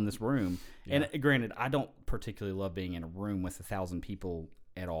 people in this room. Yeah. And granted, I don't particularly love being in a room with 1,000 people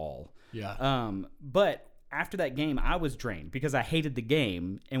at all. Yeah. But after that game, I was drained because I hated the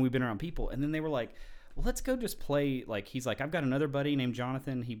game, and we've been around people. And then they were like, "Well, let's go just play." Like he's like, "I've got another buddy named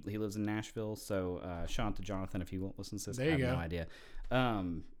Jonathan. He lives in Nashville." So shout out to Jonathan if he won't listen to this. There you I have go. No idea.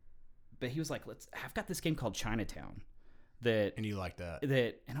 But he was like, I've got this game called Chinatown. And you like that.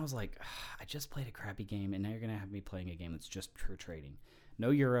 And I was like, I just played a crappy game, and now you're gonna have me playing a game that's just pure trading,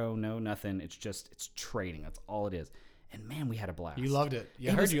 no euro, no nothing. It's trading. That's all it is. And man, we had a blast. You loved it.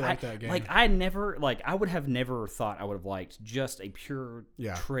 Yeah, I heard you liked that game. Like I would have never thought I would have liked just a pure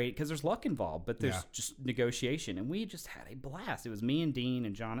trade because there's luck involved, but there's just negotiation, and we just had a blast. It was me and Dean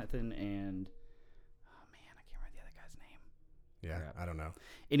and Jonathan and I can't remember the other guy's name. Yeah, I don't know.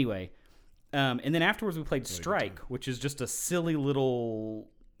 Anyway. And then afterwards we played Strike, which is just a silly little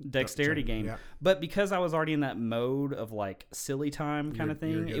dexterity game. Yeah. But because I was already in that mode of like silly time kind of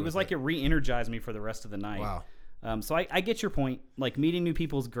thing, it was like it re-energized me for the rest of the night. Wow. So I get your point. Like, meeting new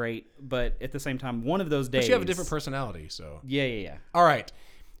people is great, but at the same time, one of those days... But you have a different personality, so... Yeah. All right.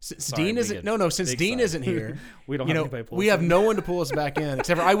 Since Sorry, Dean isn't... No, since Dean isn't here... we don't have anybody pull we us have in. no one to pull us back in,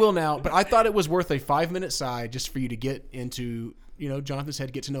 except for I will now, but I thought it was worth a 5-minute side just for you to get into, Jonathan's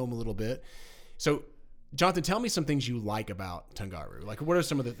head, get to know him a little bit. So, Jonathan, tell me some things you like about Tangaru. Like, what are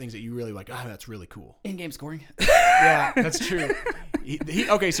some of the things that you really like? That's really cool. In-game scoring. Yeah, that's true.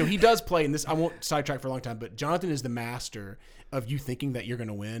 Okay, so he does play in this. I won't sidetrack for a long time, but Jonathan is the master of you thinking that you're going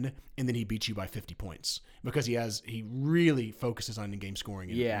to win, and then he beats you by 50 points because he really focuses on in-game scoring.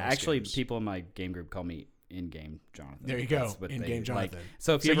 Actually, games. people in my game group call me in-game Jonathan. There you go, in-game Jonathan. Like.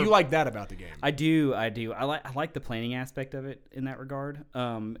 So if you like that about the game? I do. I like the planning aspect of it in that regard.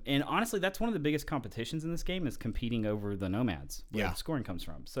 And honestly, that's one of the biggest competitions in this game is competing over the nomads, where the scoring comes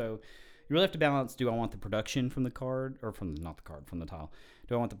from. So you really have to balance: do I want the production from the card, or from the tile?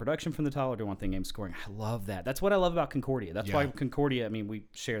 Do I want the production from the tile, or do I want the in-game scoring? I love that. That's what I love about Concordia. That's why Concordia. I mean, we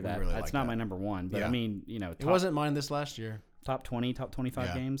share that. Really it's not my number one, but I mean, it wasn't mine this last year. Top 20, top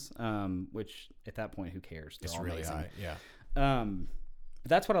 25 games, which at that point, who cares? They're it's all really amazing. high, yeah. But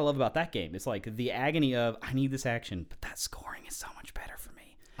that's what I love about that game. It's like the agony of, I need this action, but that scoring is so much better for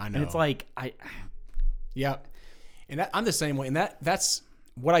me. I know. And it's like, Yeah. And I'm the same way. And that's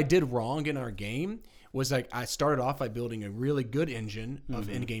what I did wrong in our game was like I started off by building a really good engine of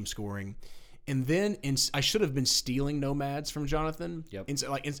in-game scoring. And then I should have been stealing nomads from Jonathan. Yep. And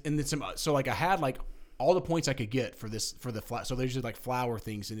so I had like all the points I could get for the flat. So there's just like flower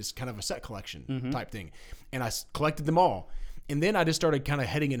things and it's kind of a set collection type thing. And I collected them all. And then I just started kind of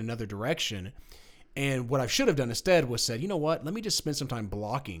heading in another direction. And what I should have done instead was said, you know what? Let me just spend some time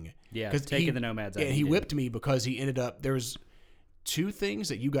blocking. Yeah, taking the nomads out. And he whipped me because he ended up, there's 2 things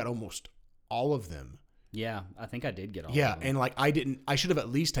that you got almost all of them. Yeah, I think I did get all of Yeah, them. and like I should have at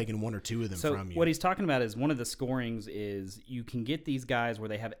least taken 1 or 2 of them from you. So what he's talking about is one of the scorings is you can get these guys where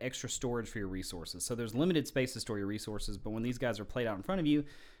they have extra storage for your resources. So there's limited space to store your resources, but when these guys are played out in front of you,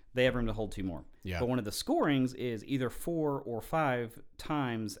 they have room to hold 2 more. Yeah. But one of the scorings is either 4 or 5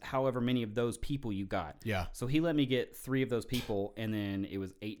 times however many of those people you got. Yeah. So he let me get 3 of those people, and then it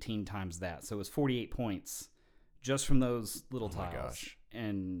was 18 times that. So it was 48 points just from those little tiles. My gosh.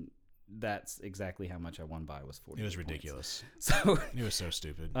 And that's exactly how much I won by was 40. It was ridiculous. So it was so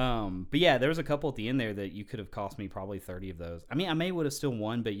stupid. but yeah, there was a couple at the end there that you could have cost me probably 30 of those. I mean, I would have still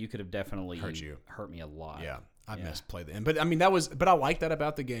won, but you could have definitely hurt me a lot. Yeah. I misplayed the end. But I mean but I like that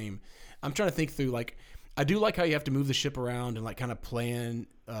about the game. I'm trying to think through like I do like how you have to move the ship around and like kind of plan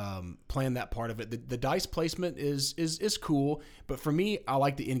that part of it. The dice placement is cool, but for me, I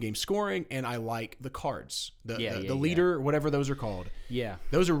like the in-game scoring and I like the cards, the leader, whatever those are called. Yeah,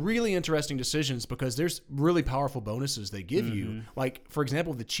 those are really interesting decisions because there's really powerful bonuses they give you. Like for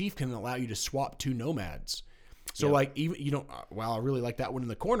example, the chief can allow you to swap 2 nomads. So like even I really like that one in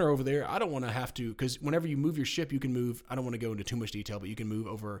the corner over there. I don't want to have to because whenever you move your ship, you can move. I don't want to go into too much detail, but you can move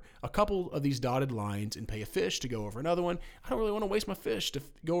over a couple of these dotted lines and pay a fish to go over another one. I don't really want to waste my fish to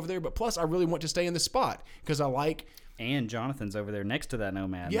go over there, but plus I really want to stay in the spot because I like. And Jonathan's over there next to that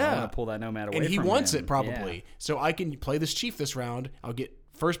nomad. Yeah, I want to pull that nomad away. And he from wants him. it probably. Yeah. So I can play this chief this round. I'll get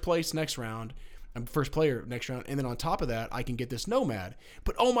first place next round. I'm first player next round, and then on top of that, I can get this nomad.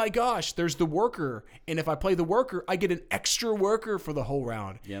 But oh my gosh, there's the worker, and if I play the worker, I get an extra worker for the whole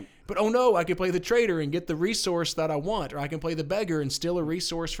round. Yep. But oh no, I can play the trader and get the resource that I want, or I can play the beggar and steal a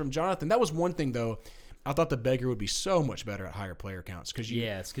resource from Jonathan. That was one thing though. I thought the beggar would be so much better at higher player counts because you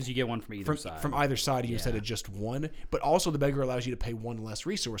get one from either side. From either side instead of just one. But also the beggar allows you to pay 1 less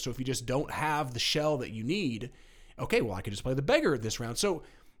resource. So if you just don't have the shell that you need, okay, well I could just play the beggar this round. So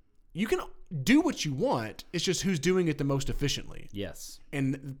you can do what you want. It's just who's doing it the most efficiently. Yes.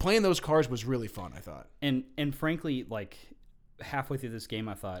 And playing those cards was really fun, I thought. And frankly, like halfway through this game,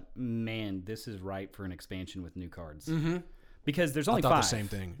 I thought, man, this is ripe for an expansion with new cards. Mm-hmm. Because there's only 5. The same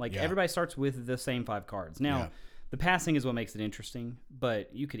thing. Like everybody starts with the same 5 cards. Now, the passing is what makes it interesting,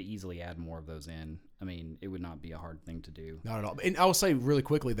 but you could easily add more of those in. I mean, it would not be a hard thing to do. Not at all. And I will say really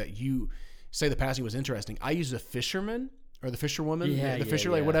quickly that you say the passing was interesting. I used a fisherman. Or the fisherwoman, the fisher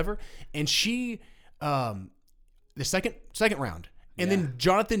lady, whatever. And she, the second round. And then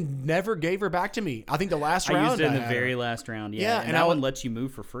Jonathan never gave her back to me. I think the last round. I used it in the very last round. Yeah. And that one lets you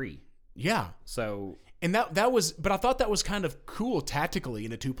move for free. Yeah. So. And that was, but I thought that was kind of cool tactically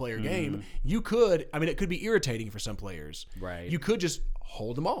in a 2-player game. You could, I mean, it could be irritating for some players. Right. You could just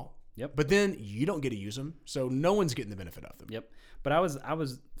hold them all. Yep. But then you don't get to use them, so no one's getting the benefit of them. Yep. But I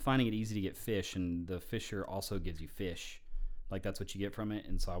was finding it easy to get fish, and the fisher also gives you fish. Like, that's what you get from it.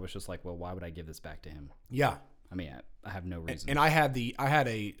 And so I was just like, well, why would I give this back to him? Yeah. I mean, I have no reason. And I had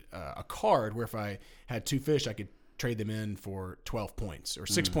a card where if I had 2 fish, I could trade them in for 12 points or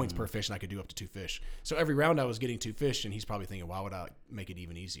 6 points per fish, and I could do up to 2 fish. So every round I was getting 2 fish, and he's probably thinking, why would I make it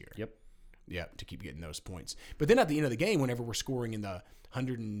even easier? Yep. Yeah, to keep getting those points. But then at the end of the game, whenever we're scoring in the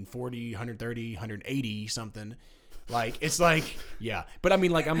 140, 130, 180 something, like, it's like, yeah. But I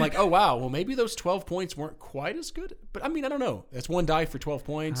mean, like, I'm like, oh, wow, well, maybe those 12 points weren't quite as good. But I mean, I don't know. That's 1 die for 12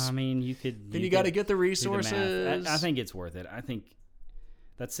 points. I mean, you could. Then you got to get the resources. I think it's worth it. I think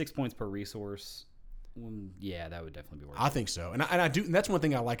that's 6 points per resource. Yeah, that would definitely be worth it. I think so. And I do. And that's one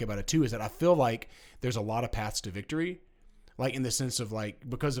thing I like about it, too, is that I feel like there's a lot of paths to victory. Like, in the sense of, like,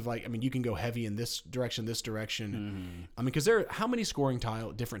 because of, like, I mean, you can go heavy in this direction. I mean, because how many scoring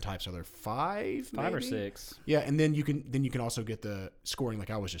different types are there? 5 5 or 6. Yeah, and then you can also get the scoring,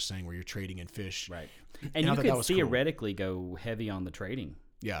 like I was just saying, where you're trading in fish. Right. And you could theoretically go heavy on the trading.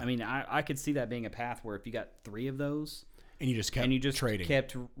 Yeah. I mean, I could see that being a path where if you got 3 of those, and you just kept trading,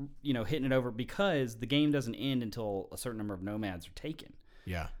 kept hitting it over, because the game doesn't end until a certain number of nomads are taken.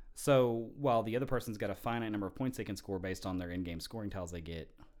 Yeah. So while the other person's got a finite number of points they can score based on their in-game scoring tiles they get,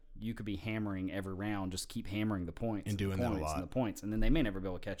 you could be hammering every round, just keep hammering the points and doing that a lot. And the points, and then they may never be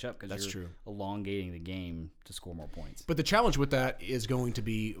able to catch up because you're elongating the game to score more points. But the challenge with that is going to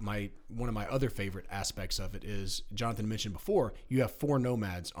be one of my other favorite aspects of it is, Jonathan mentioned before, you have 4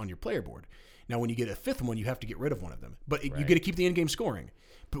 nomads on your player board. Now, when you get a 5th one, you have to get rid of one of them, but you get to keep the in-game scoring.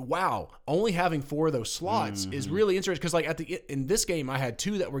 But wow, only having 4 of those slots is really interesting, because like in this game, I had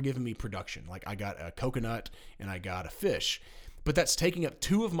 2 that were giving me production. Like, I got a coconut and I got a fish, but that's taking up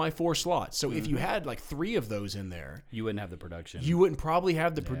 2 of my 4 slots. So if you had like 3 of those in there, you wouldn't have the production. You wouldn't probably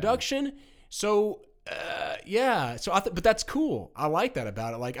have the production. So yeah. So but that's cool. I like that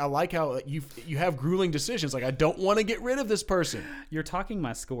about it. Like, I like how you have grueling decisions. Like, I don't want to get rid of this person. You're talking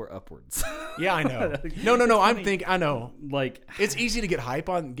my score upwards. Yeah, I know. No. I know. Like, it's easy to get hype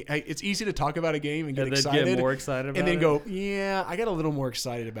on. It's easy to talk about a game and get excited, get more excited about it, and then go, yeah, I got a little more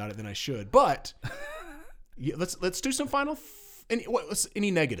excited about it than I should. But yeah, let's do some final.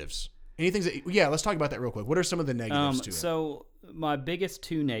 Any negatives? Anything let's talk about that real quick. What are some of the negatives to it? So my biggest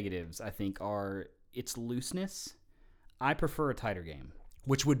 2 negatives, I think, are its looseness. I prefer a tighter game.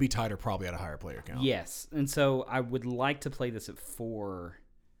 Which would be tighter probably at a higher player count. Yes. And so I would like to play this at 4.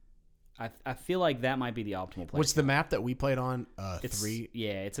 I feel like that might be the optimal play. What's the map that we played on? 3?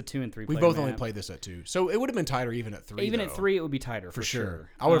 Yeah, it's a 2 and 3 We both only played this at 2. So it would have been tighter even at 3. Even at 3, it would be tighter for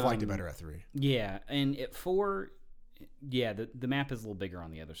sure. I would have liked it better at 3. Yeah. And at 4, yeah, the map is a little bigger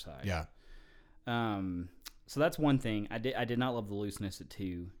on the other side. Yeah. So that's one thing. I did not love the looseness at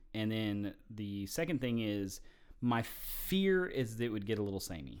 2. And then the second thing is, my fear is that it would get a little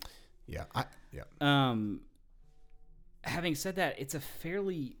samey. Yeah. Having said that, it's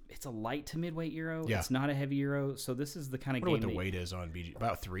a light to midweight Euro. Yeah. It's not a heavy Euro. So this is the kind of game. What the weight is on BG?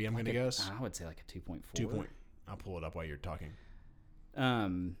 About 3, I'm going to guess. I would say like a 2.4. I'll pull it up while you're talking.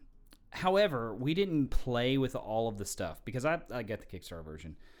 However, we didn't play with all of the stuff because I get the Kickstarter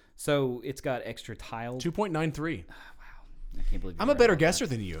version. So it's got extra tiles. 2.93. Wow. I can't believe I'm a better guesser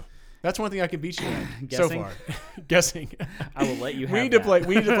than you. That's one thing I can beat you at so far. Guessing. I will let you have we need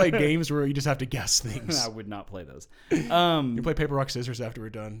to play games where you just have to guess things. I would not play those. You play paper, rock, scissors after we're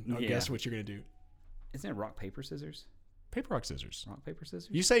done. I'll guess what you're going to do. Isn't it rock, paper, scissors? Paper, rock, scissors. Rock, paper, scissors?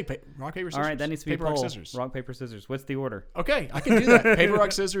 You say rock, paper, scissors. All right, that needs to be paper, rock, scissors. Rock, paper, scissors. What's the order? Okay, I can do that. Paper,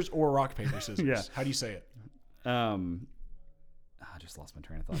 rock, scissors, or rock, paper, scissors. Yeah. How do you say it? I just lost my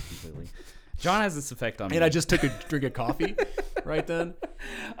train of thought completely. John has this effect on me. And I just took a drink of coffee right then.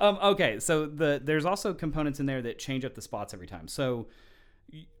 Okay, so there's also components in there that change up the spots every time. So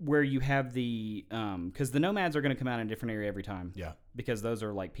where you have the because the nomads are going to come out in a different area every time. Yeah. Because those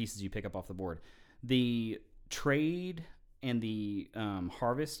are like pieces you pick up off the board. The trade and the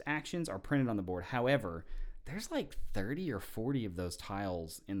harvest actions are printed on the board. However, there's like 30 or 40 of those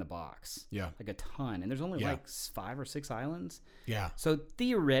tiles in the box. Yeah. Like a ton. And there's only like 5 or 6 islands. Yeah. So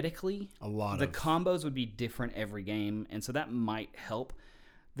theoretically, the combos would be different every game. And so that might help.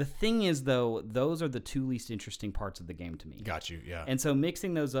 The thing is, though, those are the 2 least interesting parts of the game to me. Got you, yeah. And so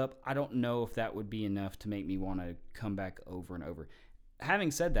mixing those up, I don't know if that would be enough to make me want to come back over and over.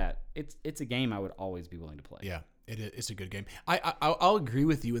 Having said that, it's a game I would always be willing to play. Yeah, it's a good game. I'll agree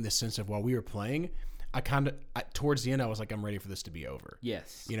with you in the sense of while we were playing, towards the end, I was like, I'm ready for this to be over.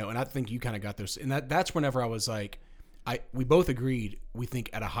 Yes. And I think you kind of got those. And that's whenever I was like, we both agreed, we think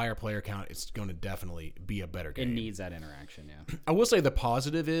at a higher player count, it's going to definitely be a better game. It needs that interaction, yeah. I will say the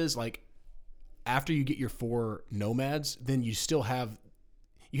positive is, like, after you get your 4 nomads, then you still have,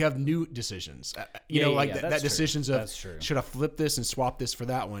 you have new decisions. That's that true. decisions of That's true. should I flip this and swap this for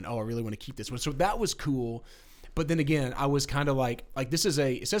that one? Oh, I really want to keep this one. So that was cool. But then again, I was kind of like this is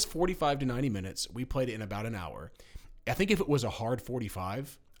it says 45 to 90 minutes. We played it in about an hour. I think if it was a hard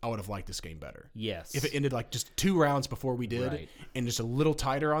 45, I would have liked this game better. Yes. If it ended like just 2 rounds before we did Right. and just a little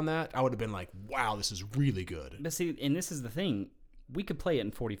tighter on that, I would have been like, wow, this is really good. But see, and this is the thing, we could play it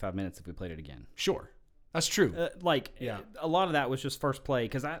in 45 minutes if we played it again. Sure. That's true. A lot of that was just first play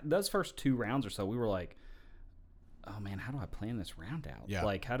because those first 2 rounds or so, we were like, oh man, how do I plan this round out? Yeah.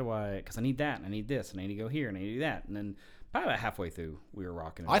 Like, how do I, because I need that, and I need this, and I need to go here, and I need to do that. And then probably about halfway through, we were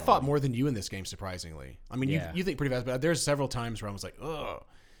rocking it. I thought more than you in this game, surprisingly. I mean, Yeah. you think pretty fast, but there's several times where I was like, ugh.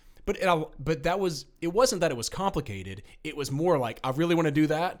 But that was, it wasn't that it was complicated. It was more like, I really want to do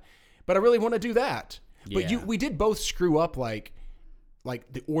that, but I really want to do that. But Yeah. we did both screw up like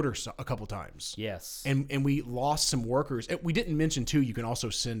the order a couple times. Yes. And we lost some workers. We didn't mention too, you can also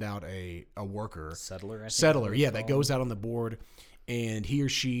send out a worker. Settler, I think. Settler, yeah, that goes out on the board, and he or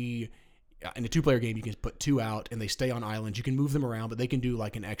she, in a 2-player game, you can put 2 out, and they stay on islands. You can move them around, but they can do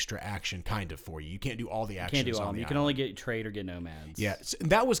like an extra action kind of for you. You can't do all the actions. Can't do all of on them. the You can island. only get trade or get nomads. Yeah, and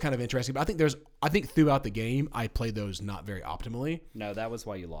that was kind of interesting. But I think throughout the game, I played those not very optimally. No, that was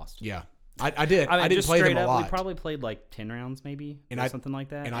why you lost. Yeah, I did. I mean, I didn't just play straight them a up, lot. we probably played like 10 rounds maybe or something like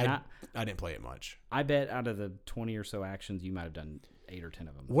that. And I didn't play it much. I bet out of the 20 or so actions, you might have done 8 or 10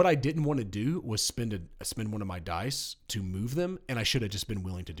 of them. What I didn't want to do was spend one of my dice to move them, and I should have just been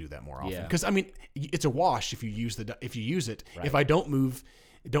willing to do that more often. Yeah. Because I mean, it's a wash if you use it. Right. If I don't move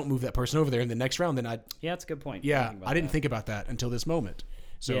that person over there in the next round, then Yeah, that's a good point. I didn't think about that until this moment.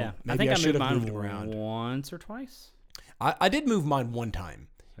 So Yeah, I maybe think I should moved have moved mine them around. once or twice. I did move mine one time,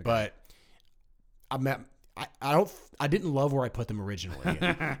 but I didn't love where I put them originally,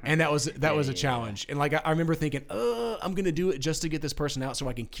 and that was a challenge. And like I remember thinking, I'm gonna do it just to get this person out so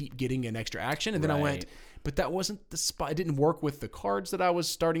I can keep getting an extra action. And then I went, but that wasn't the spot. It didn't work with the cards that I was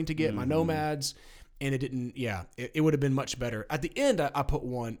starting to get, my nomads, and it didn't. Yeah, it would have been much better. At the end, I put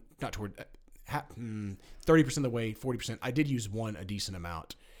one not toward 30% of the way, 40%. I did use one a decent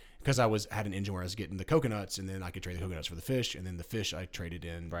amount. Because I had an engine where I was getting the coconuts, and then I could trade the coconuts for the fish, and then the fish I traded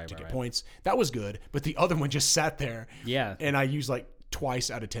in to get points. That was good, but the other one just sat there. Yeah. And I used like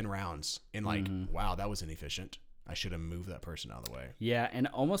twice out of 10 rounds, and like, wow, that was inefficient. I should have moved that person out of the way. Yeah, and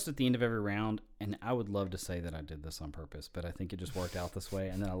almost at the end of every round, and I would love to say that I did this on purpose, but I think it just worked out this way,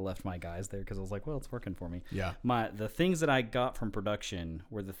 and then I left my guys there because I was like, well, it's working for me. Yeah. The things that I got from production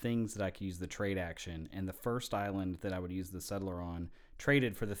were the things that I could use the trade action, and the first island that I would use the settler on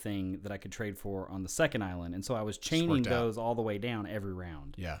traded for the thing that I could trade for on the second island, and so I was chaining those all the way down every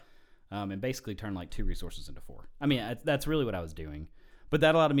round. Yeah. And basically turned like 2 resources into 4. I mean, that's really what I was doing. But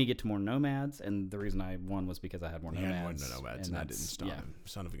that allowed me to get to more nomads, and the reason I won was because I had more nomads. And I didn't stop him.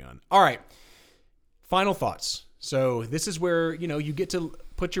 Son of a gun. All right. Final thoughts. So this is where you get to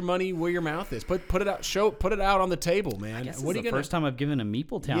put your money where your mouth is. Put it out. Put it out on the table, man. I guess this is the first time I've given a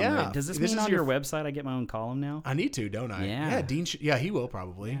Meeple Town rate. Does this mean on your website I get my own column now? I need to, don't I? Yeah. Dean. He will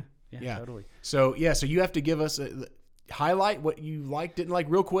probably. Yeah, totally. So you have to give us highlight what you like, didn't like,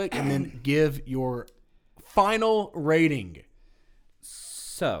 real quick, and then give your final rating.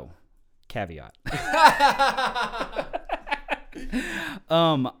 So, caveat.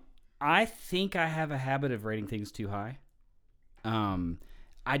 I think I have a habit of rating things too high.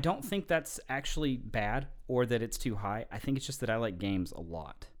 I don't think that's actually bad or that it's too high. I think it's just that I like games a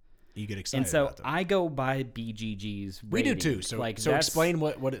lot. You get excited and so about them. I go by BGG's rating. We do too. So explain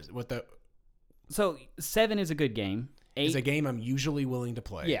what the. So 7 is a good game. 8 is a game I'm usually willing to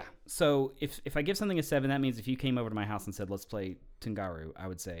play. Yeah. So if I give something a 7, that means if you came over to my house and said, let's play Tengaru, I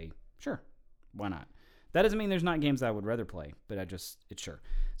would say, sure, why not? That doesn't mean there's not games I would rather play, but it's sure.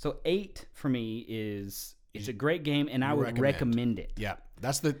 So 8 for me it's a great game, and I would recommend it. Yeah,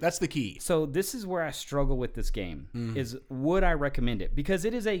 that's the key. So this is where I struggle with this game, is would I recommend it? Because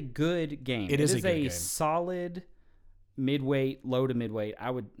it is a good game. It is a good game. Solid midweight, low to midweight.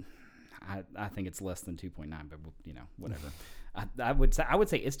 I think it's less than 2.9, but whatever. I would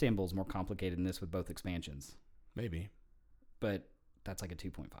say Istanbul is more complicated than this with both expansions. Maybe. But that's like a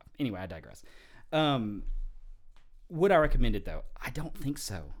 2.5. Anyway, I digress. Would I recommend it though? I don't think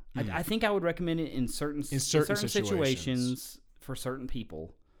so. I think I would recommend it in certain situations for certain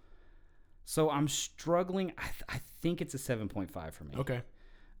people. So I'm struggling. I think it's a 7.5 for me. Okay.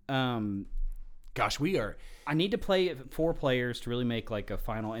 Gosh, I need to play it 4 players to really make like a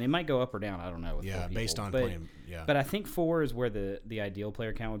final, and it might go up or down. I don't know. With 4 people, based on playing. Yeah. But I think 4 is where the ideal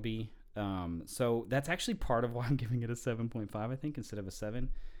player count would be. So that's actually part of why I'm giving it a 7.5. I think instead of a 7,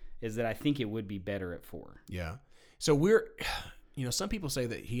 is that I think it would be better at 4. Yeah. So we're some people say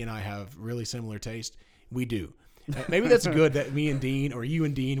that he and I have really similar taste. We do. Maybe that's good that me and Dean, or you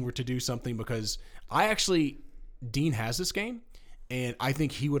and Dean, were to do something, because Dean has this game, and I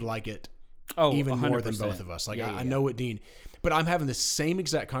think he would like it even more than both of us. Like, I know what Dean, but I'm having the same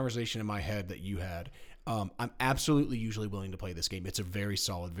exact conversation in my head that you had. I'm absolutely usually willing to play this game. It's a very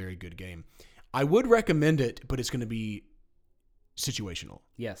solid, very good game. I would recommend it, but it's going to be situational.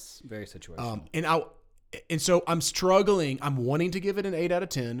 Yes, very situational. And so I'm struggling. I'm wanting to give it an 8 out of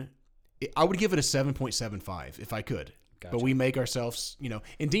 10. I would give it a 7.75 if I could. Gotcha. But we make ourselves,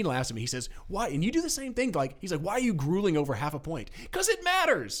 and Dean laughs at me. He says, "Why?" And you do the same thing. He's like, "Why are you grueling over half a point?" Because it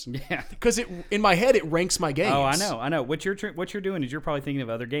matters. Yeah. Because in my head, it ranks my games. Oh, I know. What you're doing is you're probably thinking of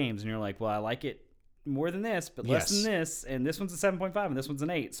other games, and you're like, "Well, I like it more than this, but less than this, and this one's a 7.5, and this one's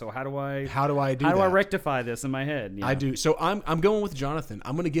an 8. So how do I rectify this in my head?" I do. So I'm going with Jonathan.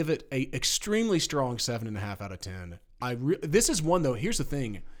 I'm going to give it a extremely strong 7.5 out of 10. This is one though. Here's the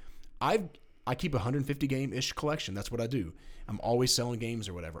thing, I keep a 150 game-ish collection. That's what I do. I'm always selling games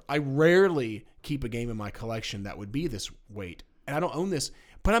or whatever. I rarely keep a game in my collection that would be this weight. And I don't own this,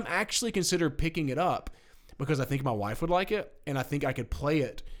 but I'm actually considered picking it up because I think my wife would like it, and I think I could play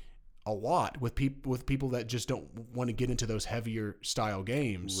it a lot with people that just don't want to get into those heavier style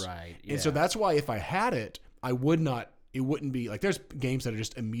games. Right. Yeah. And so that's why if I had it, it wouldn't be like, there's games that are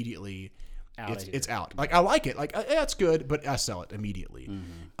just immediately it's out. Like, I like it. Like, yeah, it's good, but I sell it immediately.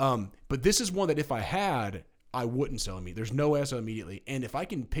 Mm-hmm. But this is one that if I had, I wouldn't sell immediately. There's no way I sell immediately. And if I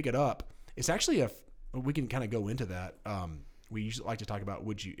can pick it up, it's actually we can kind of go into that. We usually like to talk about,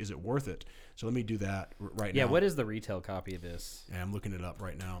 is it worth it? So let me do that right now. Yeah, what is the retail copy of this? Yeah, I'm looking it up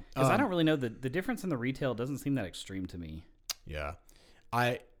right now. Because I don't really know. The difference in the retail doesn't seem that extreme to me. Yeah.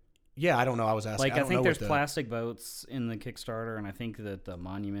 I don't know. I was asking. I think there's plastic boats in the Kickstarter, and I think that the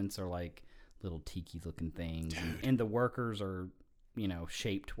monuments are like little tiki-looking things. And the workers are,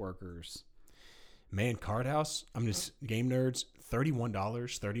 shaped workers. Man, Card House, I'm just Game Nerds, $31,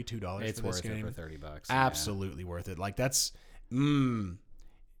 $32 it's for this game. game. It's worth it for $30. Absolutely worth it. Like, that's yeah.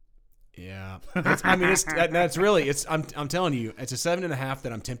 That's really, I'm telling you, it's a 7.5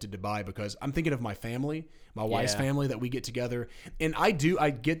 that I'm tempted to buy because I'm thinking of my family, my wife's family that we get together. And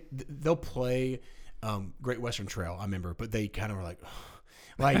they'll play Great Western Trail, I remember, but they kind of were like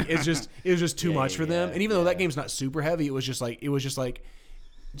it was just too much for them. And even though that game's not super heavy, it was just like,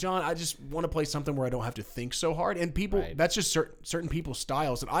 John, I just want to play something where I don't have to think so hard. And people, that's just certain people's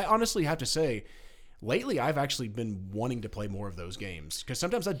styles. And I honestly have to say, lately I've actually been wanting to play more of those games because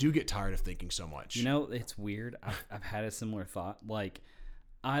sometimes I do get tired of thinking so much. It's weird. I've had a similar thought. Like,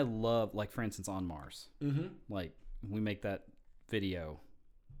 I love, for instance, On Mars. Mm-hmm. Like, we make that video.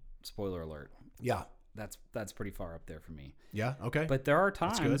 Spoiler alert. Yeah. That's pretty far up there for me. Yeah, okay. But there are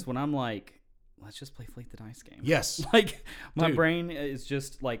times when I'm like, let's just play Fleet the Dice game. Yes. Like, my brain is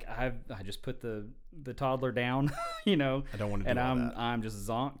just like, I just put the toddler down, I don't want to do all that. I'm just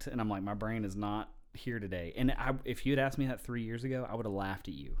zonked, and I'm like, my brain is not here today. And if you had asked me that 3 years ago, I would have laughed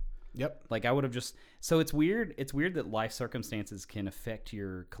at you. Yep. Like, I would have just. So it's weird. It's weird that life circumstances can affect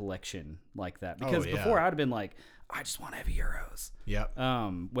your collection like that. Because before I'd have been like, I just want heavy Euros. Yep.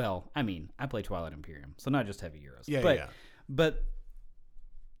 Well, I mean, I play Twilight Imperium, so not just heavy Euros. Yeah. But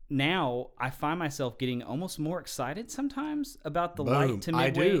now I find myself getting almost more excited sometimes about the light to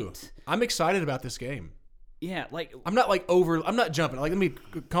midweight. I do. I'm excited about this game. Yeah, like, I'm not I'm not jumping. Like, let me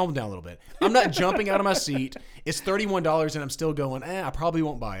calm down a little bit. I'm not jumping out of my seat. It's $31 and I'm still going, I probably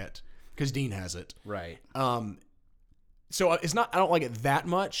won't buy it because Dean has it. Right. So it's not, I don't like it that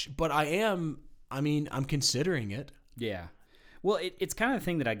much, but I'm considering it. Yeah. Well, it's kind of the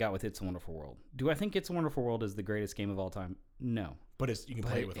thing that I got with It's a Wonderful World. Do I think It's a Wonderful World is the greatest game of all time? No. But you can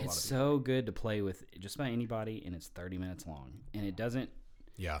play it with a lot of people. It's so good to play with just about anybody, and it's 30 minutes long. And it doesn't...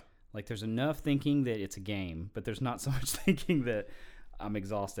 Yeah. Like, there's enough thinking that it's a game, but there's not so much thinking that I'm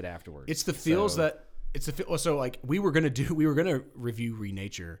exhausted afterwards. It's the feels that... So, like, we were going to review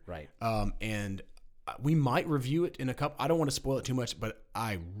Renature. Right. And we might review it in a couple... I don't want to spoil it too much, but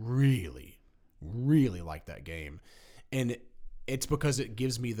I really, really like that game. And it's because it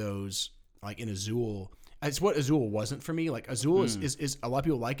gives me those, like, in Azul... It's what Azul wasn't for me. Like, Azul is a lot of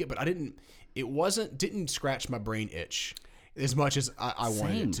people like it, but didn't scratch my brain itch as much as I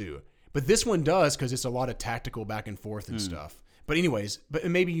wanted it to. But this one does, because it's a lot of tactical back and forth and stuff. But anyways,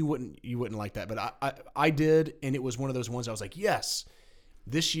 maybe you wouldn't like that. But I did, and it was one of those ones I was like, yes,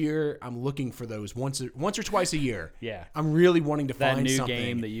 this year I'm looking for those once or twice a year. Yeah, I'm really wanting to that find new something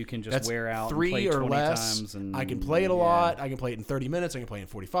game that you can just wear out 3 and play or 20 less. times. And I can play it a lot. I can play it in 30 minutes. I can play it in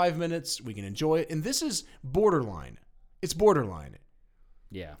 45 minutes. We can enjoy it. And this is borderline. It's borderline.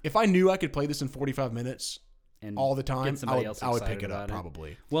 Yeah. If I knew I could play this in 45 minutes, and all the time, get somebody else I would excited pick it up about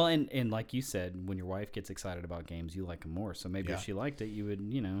probably. Well, and like you said, when your wife gets excited about games, you like them more. So maybe if she liked it, you would,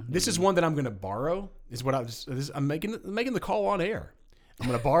 This is one that I'm going to borrow. Is what I'm making the call on air. I'm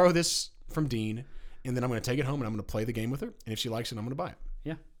going to borrow this from Dean, and then I'm going to take it home and I'm going to play the game with her. And if she likes it, I'm going to buy it.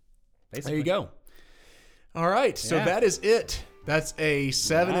 Yeah, basically. There you go. All right, so that is it. That's a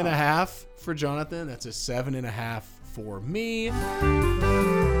 7.5 for Jonathan. That's a 7.5 for me.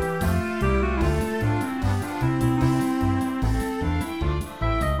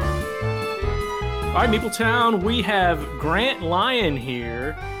 All right, Meepletown, we have Grant Lyon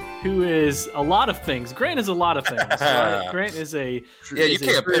here, who is a lot of things. Grant is a lot of things. Right? Grant is a you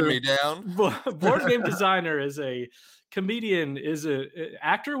can't pin me down. Board game designer, is a comedian, is a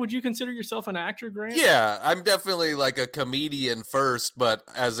actor. Would you consider yourself an actor, Grant? Yeah, I'm definitely like a comedian first, but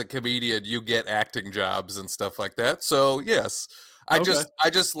as a comedian, you get acting jobs and stuff like that. So yes, I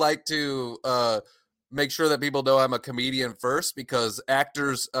just like to make sure that people know I'm a comedian first, because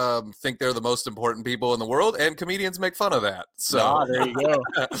actors think they're the most important people in the world, and comedians make fun of that. So there you go.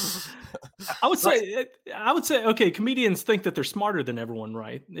 I would say, okay, comedians think that they're smarter than everyone,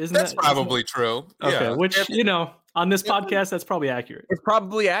 right? That's probably true. Okay, yeah. which on this podcast, that's probably accurate. It's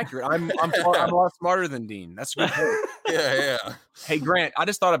probably accurate. I'm a lot smarter than Dean. That's a good point. Yeah. Hey, Grant, I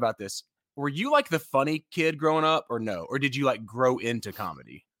just thought about this. Were you like the funny kid growing up, or no? Or did you like grow into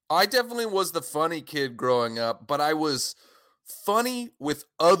comedy? I definitely was the funny kid growing up, but I was funny with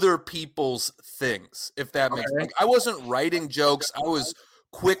other people's things, if that makes sense. I wasn't writing jokes. I was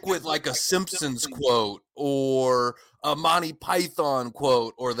quick with like a Simpsons quote or a Monty Python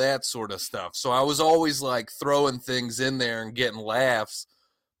quote or that sort of stuff. So I was always like throwing things in there and getting laughs.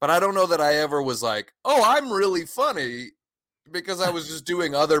 But I don't know that I ever was like, oh, I'm really funny, because I was just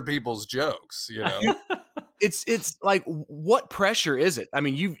doing other people's jokes, It's like, what pressure is it? I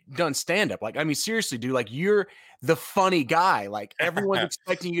mean, you've done stand-up. Like, I mean, seriously, dude, like you're the funny guy. Like everyone's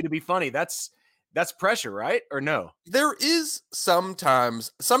expecting you to be funny. That's pressure, right? Or no? There is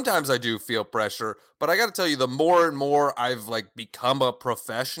sometimes I do feel pressure, but I got to tell you, the more and more I've like become a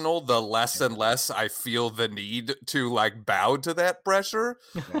professional, the less and less I feel the need to like bow to that pressure,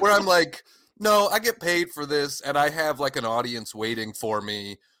 where I'm like, no, I get paid for this and I have like an audience waiting for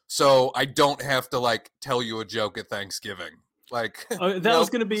me. So I don't have to like tell you a joke at Thanksgiving. Like was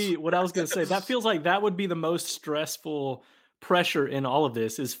going to be what I was going to say. That feels like that would be the most stressful pressure in all of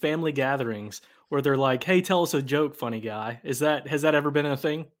this, is family gatherings where they're like, "Hey, tell us a joke, funny guy." Has that ever been a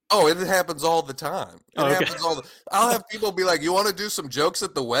thing? Oh, it happens all the time. Happens all I'll have people be like, "You want to do some jokes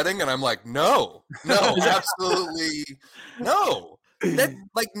at the wedding?" And I'm like, "No, absolutely no." That,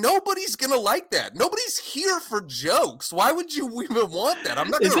 like, nobody's gonna like that. Nobody's here for jokes. Why would you even want that?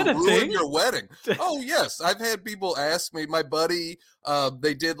 I'm not gonna ruin your wedding. Oh yes, I've had people ask me. My buddy,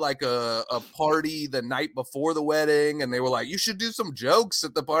 they did like a party the night before the wedding, and they were like, "You should do some jokes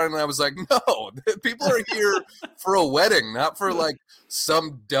at the party." And I was like, "No, people are here for a wedding, not for like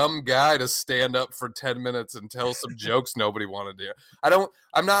some dumb guy to stand up for 10 minutes and tell some jokes nobody wanted to hear."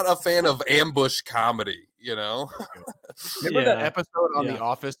 I'm not a fan of ambush comedy. Remember that episode on The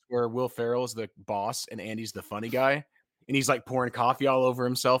Office where Will Ferrell's the boss and Andy's the funny guy, and he's like pouring coffee all over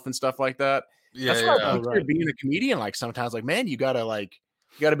himself and stuff like that? That's why I think being a comedian, like sometimes, like, man, you gotta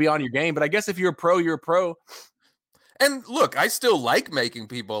be on your game. But I guess if you're a pro, you're a pro. And look, I still like making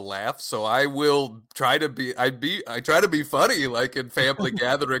people laugh, so I will try to be. I try to be funny, like in family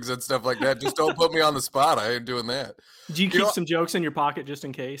gatherings and stuff like that. Just don't put me on the spot. I ain't doing that. Do you keep some jokes in your pocket just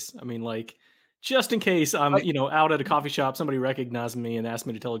in case? I mean, like, just in case I'm, out at a coffee shop, somebody recognizes me and asks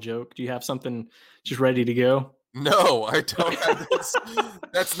me to tell a joke. Do you have something just ready to go? No, I don't have this.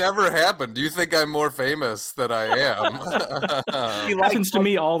 That's never happened. Do you think I'm more famous than I am? It happens to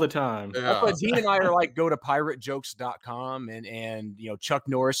me all the time. Yeah. That's why Dean and I are like, go to piratejokes.com and Chuck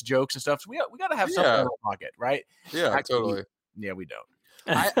Norris jokes and stuff. So we got to have something in our pocket, right? Yeah, totally. Yeah, we don't.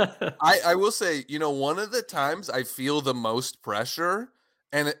 I will say, one of the times I feel the most pressure,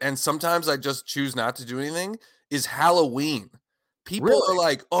 and sometimes I just choose not to do anything, is Halloween. People are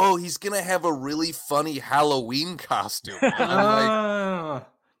like, "Oh, he's gonna have a really funny Halloween costume." That's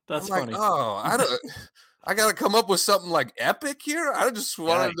funny. Like, oh, I gotta come up with something like epic here. I just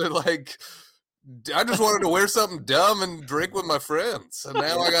wanted to wear something dumb and drink with my friends, and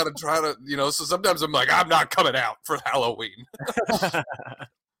now I gotta try to, So sometimes I'm like, I'm not coming out for Halloween.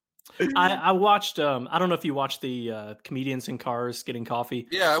 I watched. I don't know if you watched the Comedians in Cars Getting Coffee.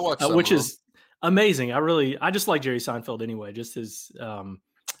 Yeah, I watched, which is amazing. I just like Jerry Seinfeld anyway. Just his,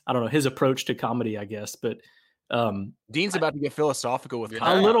 I don't know, his approach to comedy, I guess. But Dean's about to get philosophical with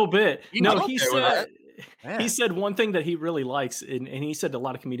a little bit. He said one thing that he really likes, and he said a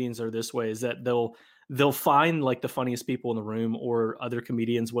lot of comedians are this way, is that they'll they'll find like the funniest people in the room or other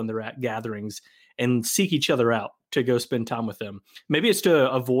comedians when they're at gatherings and seek each other out to go spend time with them. Maybe it's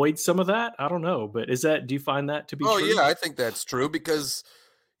to avoid some of that. I don't know, but do you find that to be true? Oh yeah, I think that's true because,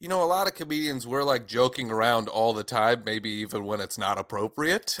 a lot of comedians, we're like joking around all the time, maybe even when it's not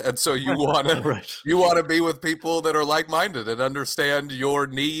appropriate. And so you want to you want to be with people that are like-minded and understand your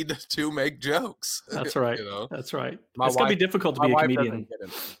need to make jokes. That's right. That's right. It's going to be difficult to be a comedian.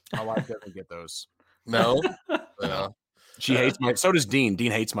 My wife doesn't get those. No? Yeah. She hates so does Dean.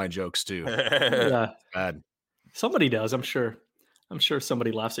 Dean hates my jokes too. Yeah. Bad. Somebody does, I'm sure. I'm sure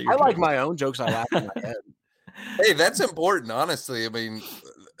somebody laughs at your jokes. I like my own jokes. I laugh in my head. Hey, that's important, honestly. I mean,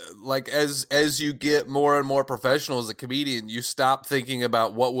 like as you get more and more professional as a comedian, you stop thinking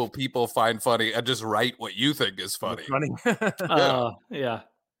about what will people find funny and just write what you think is funny. Yeah.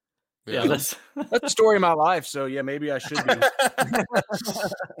 Yeah, that's the story of my life. So yeah, maybe I should be.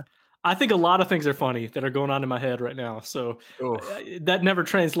 I think a lot of things are funny that are going on in my head right now. So that never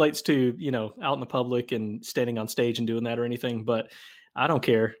translates to, out in the public and standing on stage and doing that or anything, but I don't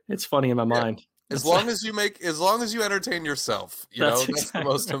care. It's funny in my mind. As long as you entertain yourself, that's the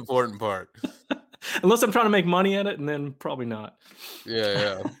most important part. Unless I'm trying to make money at it, and then probably not.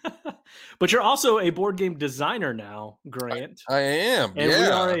 Yeah. But you're also a board game designer now, Grant. I am. And we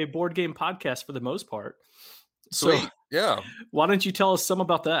are a board game podcast for the most part. Sweet. So, yeah. Why don't you tell us some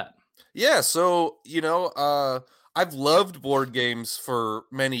about that? Yeah. So, I've loved board games for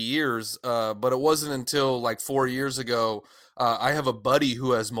many years, but it wasn't until like 4 years ago. I have a buddy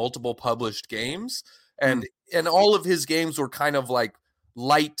who has multiple published games, and all of his games were kind of like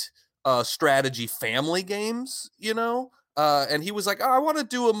light strategy family games, and he was like, I want to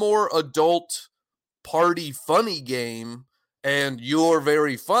do a more adult party funny game, and you're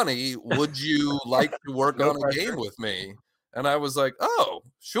very funny. Would you like to work on a game with me? And I was like, oh,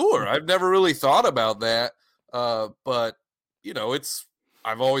 sure. I've never really thought about that. But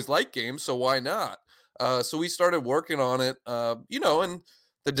I've always liked games, so why not? So we started working on it, and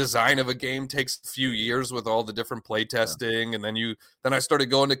the design of a game takes a few years with all the different play testing. And then I started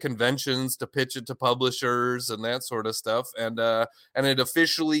going to conventions to pitch it to publishers and that sort of stuff. And it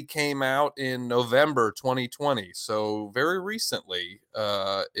officially came out in November 2020. So very recently,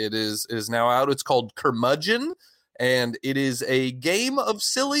 it is now out. It's called Curmudgeon. And it is a game of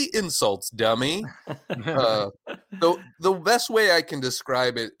silly insults, dummy. The best way I can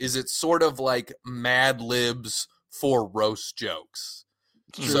describe it is it's sort of like Mad Libs for roast jokes.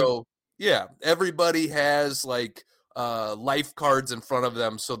 So, yeah, everybody has like life cards in front of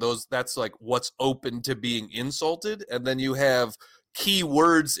them. So that's like what's open to being insulted. And then you have key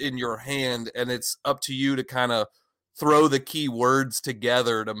words in your hand, and it's up to you to kind of throw the key words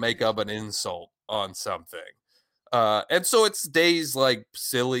together to make up an insult on something. And so it stays like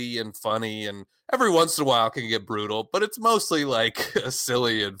silly and funny, and every once in a while it can get brutal, but it's mostly like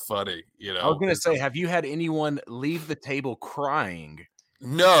silly and funny, I was going to say, have you had anyone leave the table crying?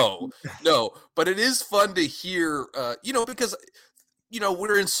 No, but it is fun to hear, because,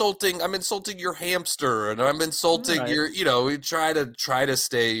 I'm insulting your hamster, and I'm insulting your, we try to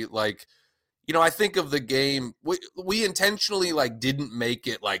stay like, I think of the game, we intentionally like didn't make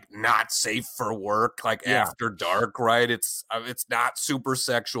it like not safe for work, like after dark, right? It's not super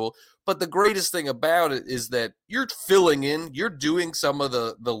sexual, but the greatest thing about it is that you're you're doing some of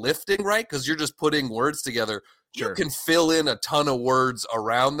the lifting, right? Because you're just putting words together. Sure. You can fill in a ton of words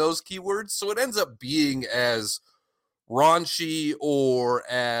around those keywords, so it ends up being as raunchy or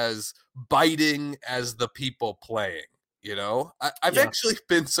as biting as the people playing. I've actually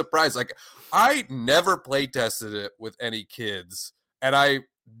been surprised. Like, I never play tested it with any kids, and I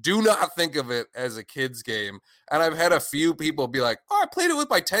do not think of it as a kid's game. And I've had a few people be like, oh, I played it with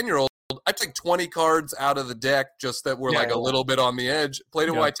my 10-year-old. I took 20 cards out of the deck just that were a little bit on the edge. Played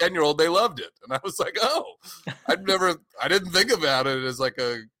it with my 10-year-old. They loved it. And I was like, oh, I didn't think about it as like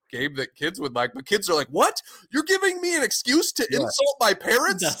a game that kids would like. But kids are like, what? You're giving me an excuse to insult my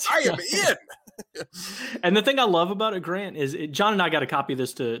parents? I am in. And the thing I love about it, Grant, is John and I got a copy of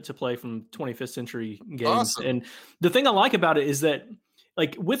this to play from 25th Century Games. Awesome. And the thing I like about it is that,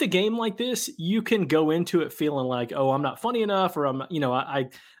 like, with a game like this, you can go into it feeling like, oh, I'm not funny enough, or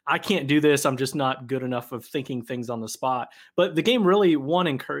I can't do this. I'm just not good enough of thinking things on the spot. But the game really,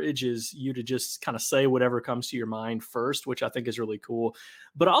 encourages you to just kind of say whatever comes to your mind first, which I think is really cool.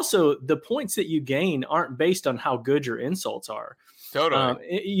 But also, the points that you gain aren't based on how good your insults are.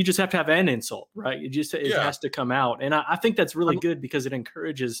 Totally. You just have to have an insult, right? It has to come out. And I think that's really good because it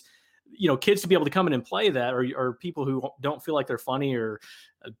encourages, kids to be able to come in and play that, or people who don't feel like they're funny or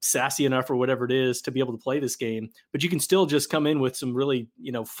sassy enough or whatever it is to be able to play this game. But you can still just come in with some really,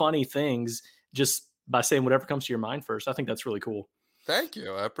 funny things just by saying whatever comes to your mind first. I think that's really cool. Thank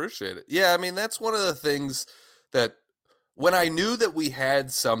you. I appreciate it. Yeah, I mean, that's one of the things that when I knew that we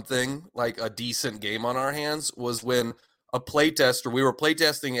had something like a decent game on our hands was when we were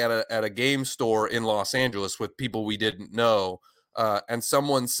playtesting at a game store in Los Angeles with people we didn't know. And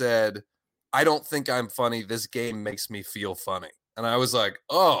someone said, I don't think I'm funny. This game makes me feel funny. And I was like,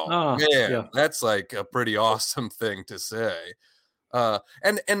 oh man, yeah. That's like a pretty awesome thing to say.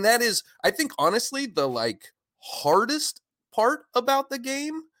 And that is, I think, honestly, the like hardest part about the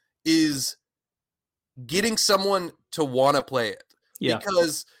game is getting someone to want to play it. Yeah.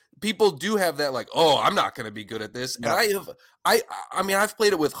 Because people do have that like, oh, I'm not going to be good at this. Yeah. And I mean, I've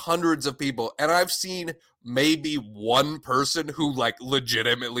played it with hundreds of people, and I've seen maybe one person who like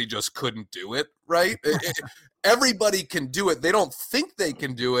legitimately just couldn't do it, right? Everybody can do it. They don't think they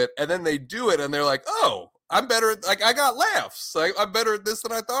can do it, and then they do it, and they're like, oh, I'm better. Like, I got laughs. Like, I'm better at this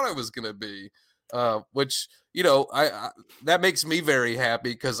than I thought I was going to be, which, you know, I that makes me very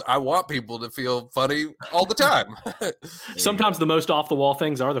happy because I want people to feel funny all the time. Sometimes the most off the wall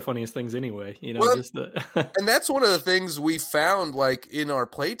things are the funniest things anyway, you know. Well, and that's one of the things we found, like in our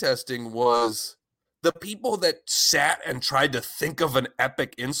playtesting, was the people that sat and tried to think of an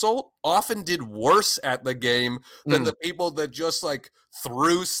epic insult often did worse at the game than the people that just like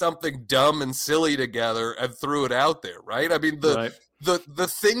threw something dumb and silly together and threw it out there, right? I mean, the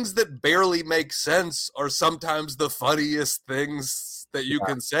things that barely make sense are sometimes the funniest things that you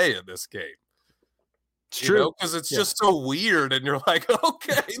can say in this game. It's true, because it's just so weird, and you're like,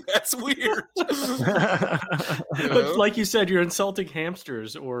 okay, that's weird. But like you said, you're insulting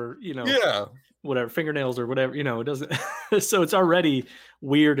hamsters, or whatever, fingernails or whatever. You know, it doesn't. So it's already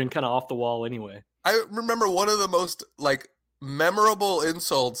weird and kind of off the wall anyway. I remember one of the most like memorable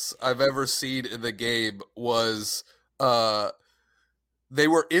insults I've ever seen in the game was they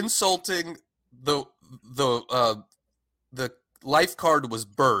were insulting the life card was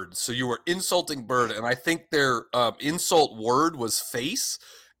bird, so you were insulting bird, and I think their insult word was face,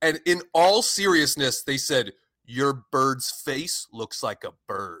 and in all seriousness they said, your bird's face looks like a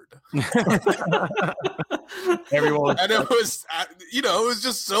bird. Everyone, and it was, it was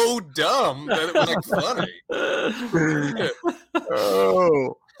just so dumb that it was like funny.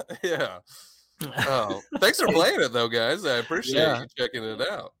 Oh yeah. Oh, thanks for playing it though, guys. I appreciate you checking it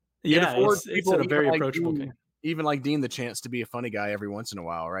out. Yeah, it's a very approachable game. Even like Dean, the chance to be a funny guy every once in a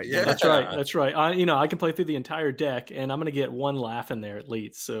while, right? Yeah, that's right. That's right. I can play through the entire deck, and I'm going to get one laugh in there at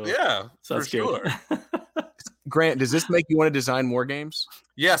least. So so that's sure. Grant, does this make you want to design more games?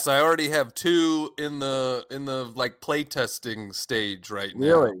 Yes, I already have 2 in the like play testing stage right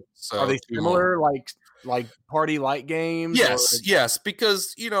now. Really? So are they similar, like party light games? Yes,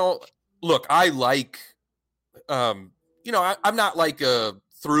 because look, I like, I'm not like a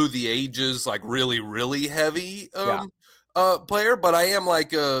through the ages, like really, really heavy player, but I am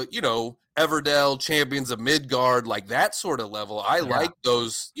like a, Everdell, Champions of Midgard, like that sort of level. I like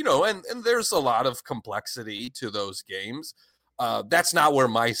those, and there's a lot of complexity to those games. That's not where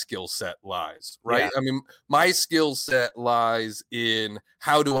my skill set lies, right? Yeah. I mean, my skill set lies in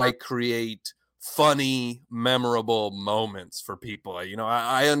how do I create funny, memorable moments for people.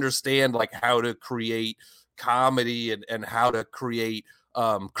 I understand like how to create comedy and how to create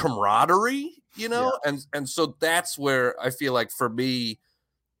camaraderie, and so that's where I feel like for me,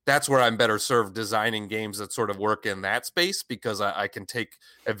 that's where I'm better served designing games that sort of work in that space, because I can take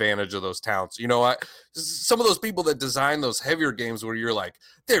advantage of those talents. Some of those people that design those heavier games where you're like,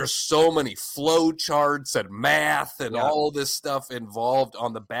 there's so many flow charts and math and all this stuff involved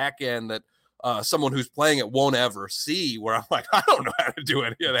on the back end that someone who's playing it won't ever see, where I'm like, I don't know how to do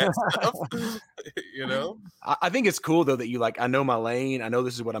any of that stuff. I think it's cool though that you like, I know my lane, I know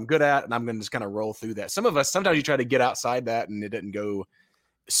this is what I'm good at, and I'm going to just kind of roll through that. Sometimes you try to get outside that and it didn't go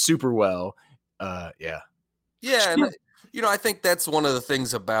super well. And I think that's one of the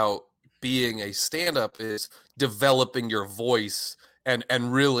things about being a stand-up is developing your voice and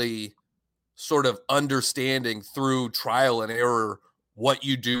really sort of understanding through trial and error what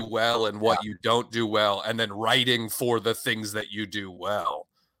you do well and what you don't do well, and then writing for the things that you do well.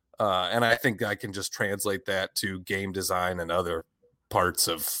 And I think I can just translate that to game design and other parts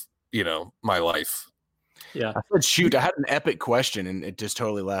of, my life. Yeah. I said, shoot, I had an epic question and it just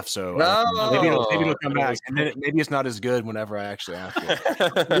totally left. So maybe it'll come back. And then maybe it's not as good whenever I actually ask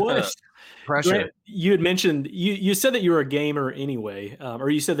it. What? Pressure. Grant, you had mentioned, you said that you were a gamer anyway, or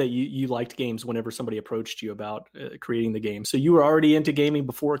you said that you liked games whenever somebody approached you about creating the game. So you were already into gaming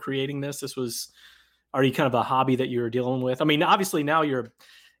before creating this? This was already kind of a hobby that you were dealing with? I mean, obviously now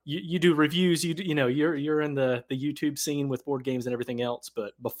you do reviews, you're in the YouTube scene with board games and everything else,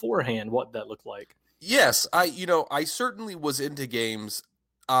 but beforehand, what did that look like? Yes, I certainly was into games.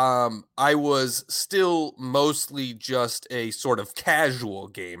 I was still mostly just a sort of casual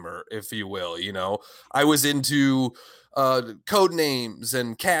gamer, if you will. I was into code names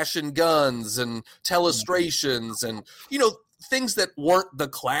and cash and guns and telestrations and things that weren't the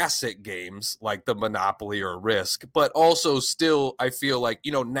classic games like the Monopoly or Risk, but also still I feel like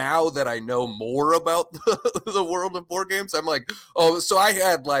now that I know more about the world of board games, I'm like, oh, so I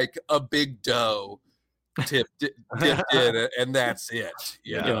had like a big dough dipped in it, and that's it,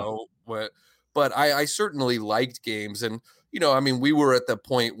 but I certainly liked games. And we were at the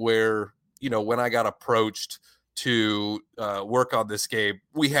point where when I got approached to work on this game,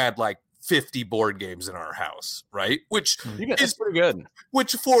 we had like 50 board games in our house, right? Which is pretty good.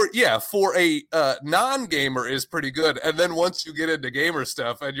 Which for a non-gamer is pretty good. And then once you get into gamer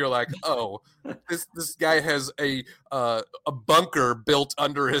stuff, and you're like, oh, this guy has a bunker built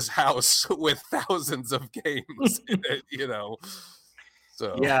under his house with thousands of games in it,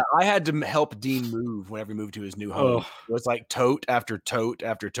 So yeah, I had to help Dean move whenever he moved to his new home. It was like tote after tote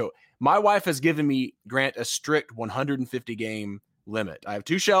after tote. My wife has given me, Grant, a strict 150 game limit. I have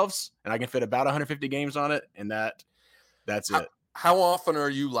 2 shelves and I can fit about 150 games on it, and that's it. How often are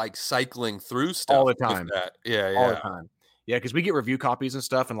you like cycling through stuff? All the time. All the time. Yeah, because we get review copies and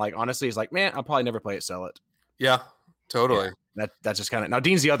stuff, and like honestly, it's like, man, I'll probably never play it, sell it. Yeah, totally. Yeah, that's just kind of, now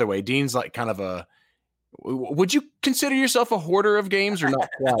Dean's the other way. Dean's like kind of a, would you consider yourself a hoarder of games or not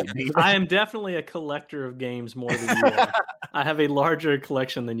quite? I am definitely a collector of games more than you are. I have a larger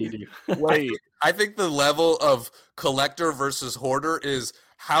collection than you do. Wait, I think the level of collector versus hoarder is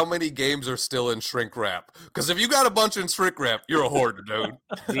how many games are still in shrink wrap. Because if you got a bunch in shrink wrap, you're a hoarder, dude.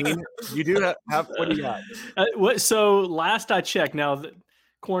 Dean, you do have what do you got? So last I checked, now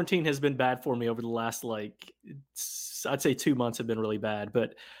quarantine has been bad for me over the last, like, I'd say 2 months have been really bad,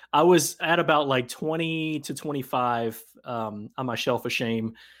 but I was at about like 20 to 25 on my shelf of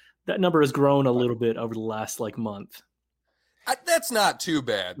shame. That number has grown a little bit over the last like month. That's not too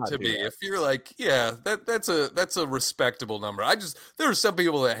bad to me. If you're like, yeah, that's a respectable number. There are some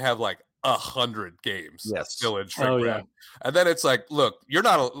people that have like 100 games still in shrink wrap. And then it's like, look, you're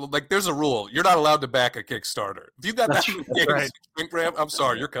not like, there's a rule. You're not allowed to back a Kickstarter. If you got that games in shrink wrap, I'm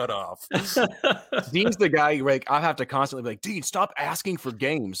sorry, you're cut off. Dean's the guy, like, I have to constantly be like, Dean, stop asking for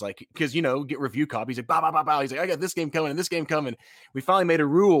games. Like, because, get review copies. Like, bow, bow, bow, bow. He's like, I got this game coming and this game coming. We finally made a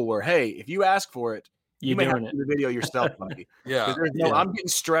rule where, hey, if you ask for it, you may have to do the video yourself, buddy. I'm getting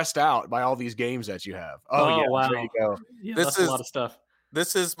stressed out by all these games that you have. Oh wow. There you go. Yeah, that's a lot of stuff.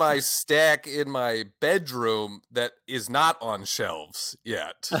 This is my stack in my bedroom that is not on shelves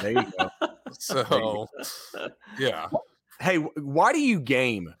yet. There you go. So, yeah. Hey, why do you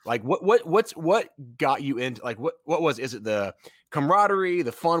game? Like, what got you into? Like, what was? Is it the camaraderie,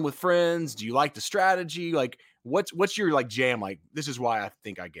 the fun with friends? Do you like the strategy? Like, what's your like jam? Like, this is why I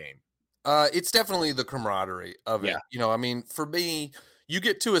think I game. It's definitely the camaraderie of it. For me, you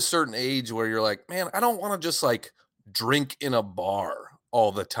get to a certain age where you're like, man, I don't want to just like drink in a bar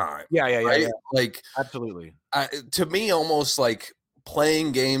all the time. Yeah. Like, absolutely. To me, almost like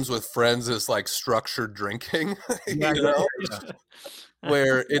playing games with friends is like structured drinking,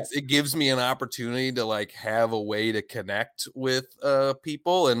 where it gives me an opportunity to like have a way to connect with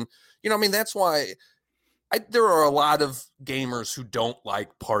people. And, that's why there are a lot of gamers who don't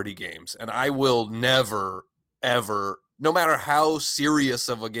like party games, and I will never, ever, no matter how serious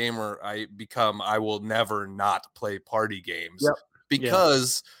of a gamer I become, I will never not play party games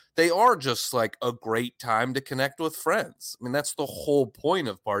because they are just like a great time to connect with friends. I mean, that's the whole point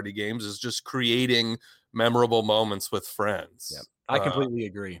of party games, is just creating memorable moments with friends. Yep. I completely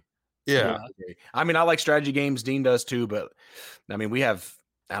agree. Yeah. I mean, I like strategy games. Dean does too, but I mean, we have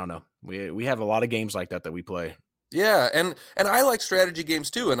a lot of games like that we play. Yeah, and I like strategy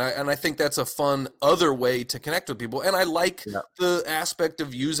games too, and I think that's a fun other way to connect with people. And I like the aspect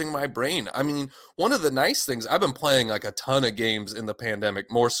of using my brain. I mean, one of the nice things, I've been playing like a ton of games in the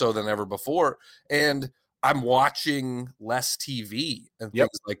pandemic, more so than ever before, and I'm watching less TV and things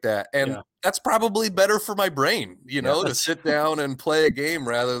like that. And that's probably better for my brain, to sit down and play a game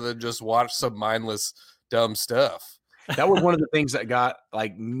rather than just watch some mindless dumb stuff. That was one of the things that got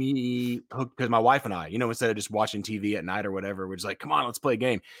like me hooked, because my wife and I, instead of just watching TV at night or whatever, we're just like, come on, let's play a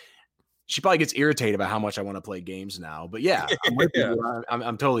game. She probably gets irritated about how much I want to play games now, but I'm with you.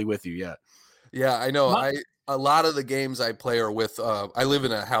 I'm totally with you. Yeah. Yeah, I know. A lot of the games I play are with, I live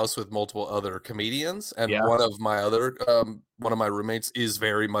in a house with multiple other comedians, and one of my roommates is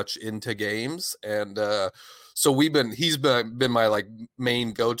very much into games. And, so he's been my like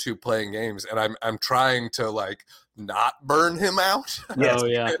main go-to playing games, and I'm trying to like not burn him out. Yes. Oh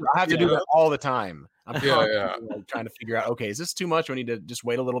yeah. I have to do that all the time. I'm like, trying to figure out, okay, is this too much? Do I need to just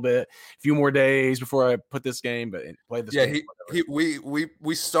wait a little bit, a few more days before I put this game, but play this game?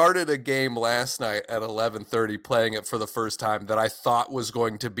 We started a game last night at 11:30 playing it for the first time that I thought was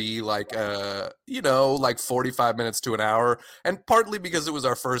going to be like like 45 minutes to an hour, and partly because it was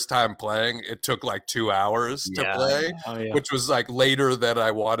our first time playing, it took like 2 hours to play, which was like later than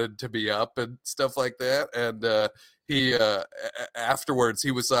I wanted to be up and stuff like that. And he afterwards he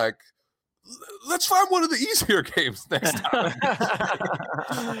was like, let's find one of the easier games next time.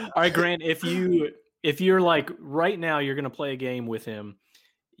 All right, Grant, if you're like right now you're going to play a game with him,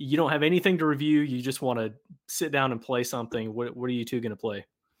 you don't have anything to review, you just want to sit down and play something, what are you two going to play?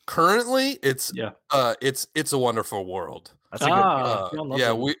 Currently, it's a Wonderful World. That's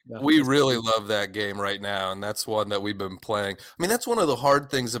we really love that game right now, and that's one that we've been playing. I mean, that's one of the hard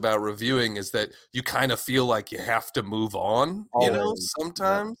things about reviewing is that you kind of feel like you have to move on,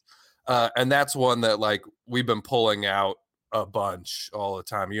 sometimes. Yeah. And that's one that like we've been pulling out a bunch all the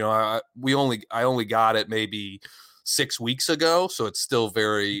time. I only got it maybe 6 weeks ago, so it's still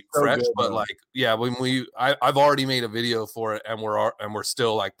very fresh. Good, but I've already made a video for it, and we're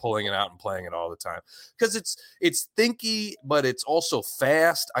still like pulling it out and playing it all the time because it's thinky, but it's also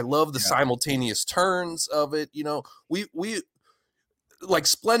fast. I love the simultaneous turns of it. We like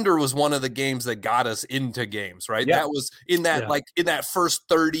Splendor was one of the games that got us into games, right? Yeah. That was in that like in that first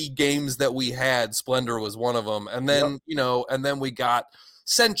 30 games that we had, Splendor was one of them. And then, and then we got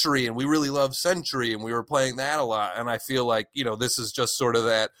Century, and we really loved Century, and we were playing that a lot. And I feel like, this is just sort of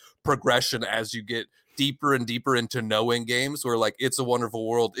that progression as you get deeper and deeper into knowing games where like It's a Wonderful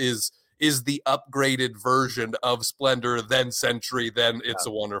World is the upgraded version of Splendor, then Century, then It's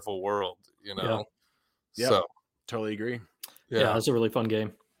a Wonderful World, Yeah. So totally agree. Yeah, it's a really fun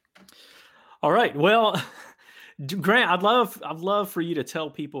game. All right. Well, Grant, I'd love for you to tell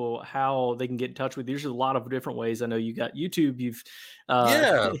people how they can get in touch with you. There's a lot of different ways. I know you got YouTube, you've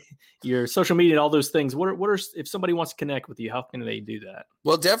your social media and all those things. What are if somebody wants to connect with you, how can they do that?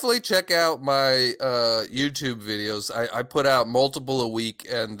 Well, definitely check out my YouTube videos. I put out multiple a week,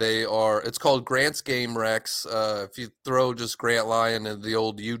 and it's called Grant's Game Rex. If you throw just Grant Lyon in the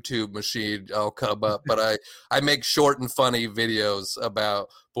old YouTube machine, I'll come up. But I make short and funny videos about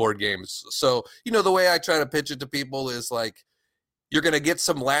board games. So, the way I try to pitch it to people is like, you're going to get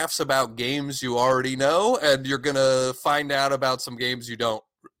some laughs about games you already know, and you're going to find out about some games you don't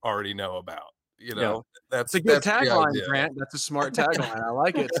already know about. That's a good tagline, Grant. That's a smart tagline. I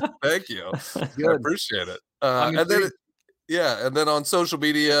like it. Thank you. I appreciate it. And then on social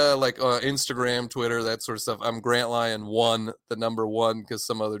media, like Instagram, Twitter, that sort of stuff, I'm Grant Lyon 1, the number 1, because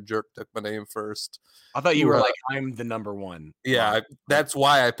some other jerk took my name first. I thought you were like, I'm the number 1. Yeah, that's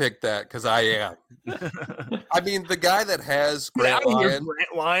why I picked that, because I am. I mean, the guy that has Grant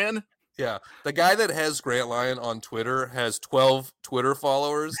Lyon. Yeah, the guy that has Grant Lyon on Twitter has 12 Twitter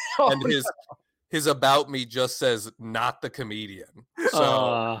followers, and his about me just says "not the comedian."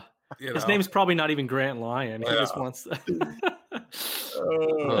 So his name's probably not even Grant Lyon. He just wants.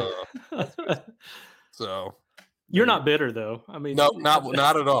 So you're not bitter, though. I mean, no,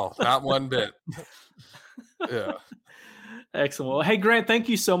 not at all. Not one bit. Yeah. Excellent. Well, hey, Grant, thank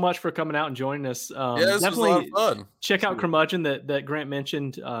you so much for coming out and joining us. This definitely was a lot of fun. Check out Curmudgeon that Grant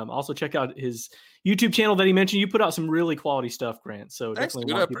mentioned. Also, check out his YouTube channel that he mentioned. You put out some really quality stuff, Grant. So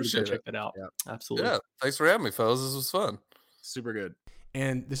definitely want people to check that out. Yeah. Absolutely. Yeah. Thanks for having me, fellas. This was fun. Super good.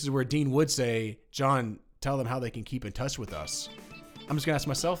 And this is where Dean would say, John, tell them how they can keep in touch with us. I'm just going to ask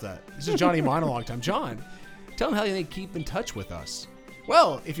myself that. This is Johnny monologue time. John, tell them how they keep in touch with us.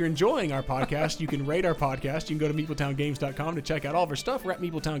 Well, if you're enjoying our podcast, you can rate our podcast. You can go to MeepleTownGames.com to check out all of our stuff. We're at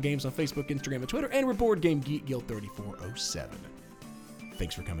Meepletown Games on Facebook, Instagram, and Twitter, and we're Board Game Geek Guild 3407.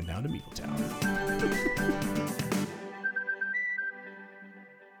 Thanks for coming down to Meepletown.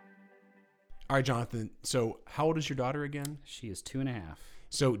 All right, Jonathan. So how old is your daughter again? She is 2.5.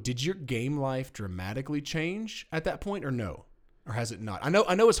 So did your game life dramatically change at that point, or no? Or has it not? I know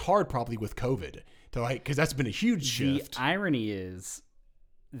it's hard probably with COVID to because that's been a huge shift. The irony is,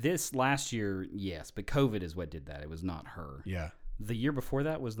 this last year, yes, but COVID is what did that. It was not her. Yeah. The year before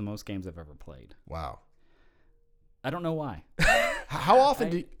that was the most games I've ever played. Wow. I don't know why. How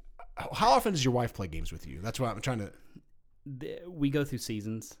often does your wife play games with you? That's why I'm trying to. We go through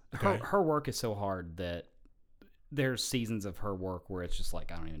seasons. Okay. Her work is so hard that there's seasons of her work where it's just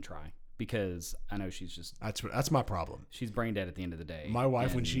like I don't even try because I know she's just. That's my problem. She's brain dead at the end of the day. My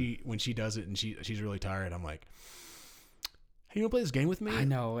wife, when she does it and she's really tired, I'm like, hey, you want to play this game with me? I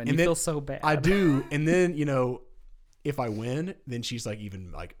know, and you feel so bad. I do, and then if I win, then she's like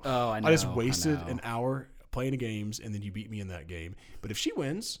even like, oh, I know. I just wasted an hour playing the games, and then you beat me in that game. But if she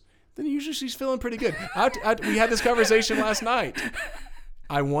wins, then usually she's feeling pretty good. We had this conversation last night.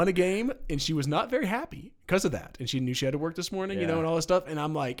 I won a game, and she was not very happy because of that. And she knew she had to work this morning, and all this stuff. And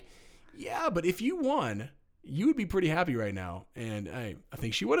I'm like, yeah, but if you won, you would be pretty happy right now. And I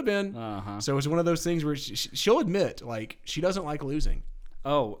think she would have been. So it's one of those things where she'll admit, like, she doesn't like losing.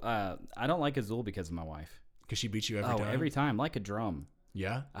 Oh, I don't like Azul because of my wife. Because she beats you every time? Every time, like a drum.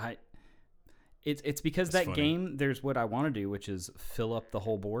 Yeah? It's because That's that funny. game, there's what I want to do, which is fill up the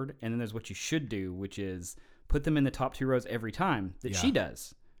whole board. And then there's what you should do, which is put them in the top 2 rows every time that she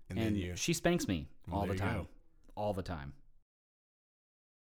does. And she spanks me all the time. All the time.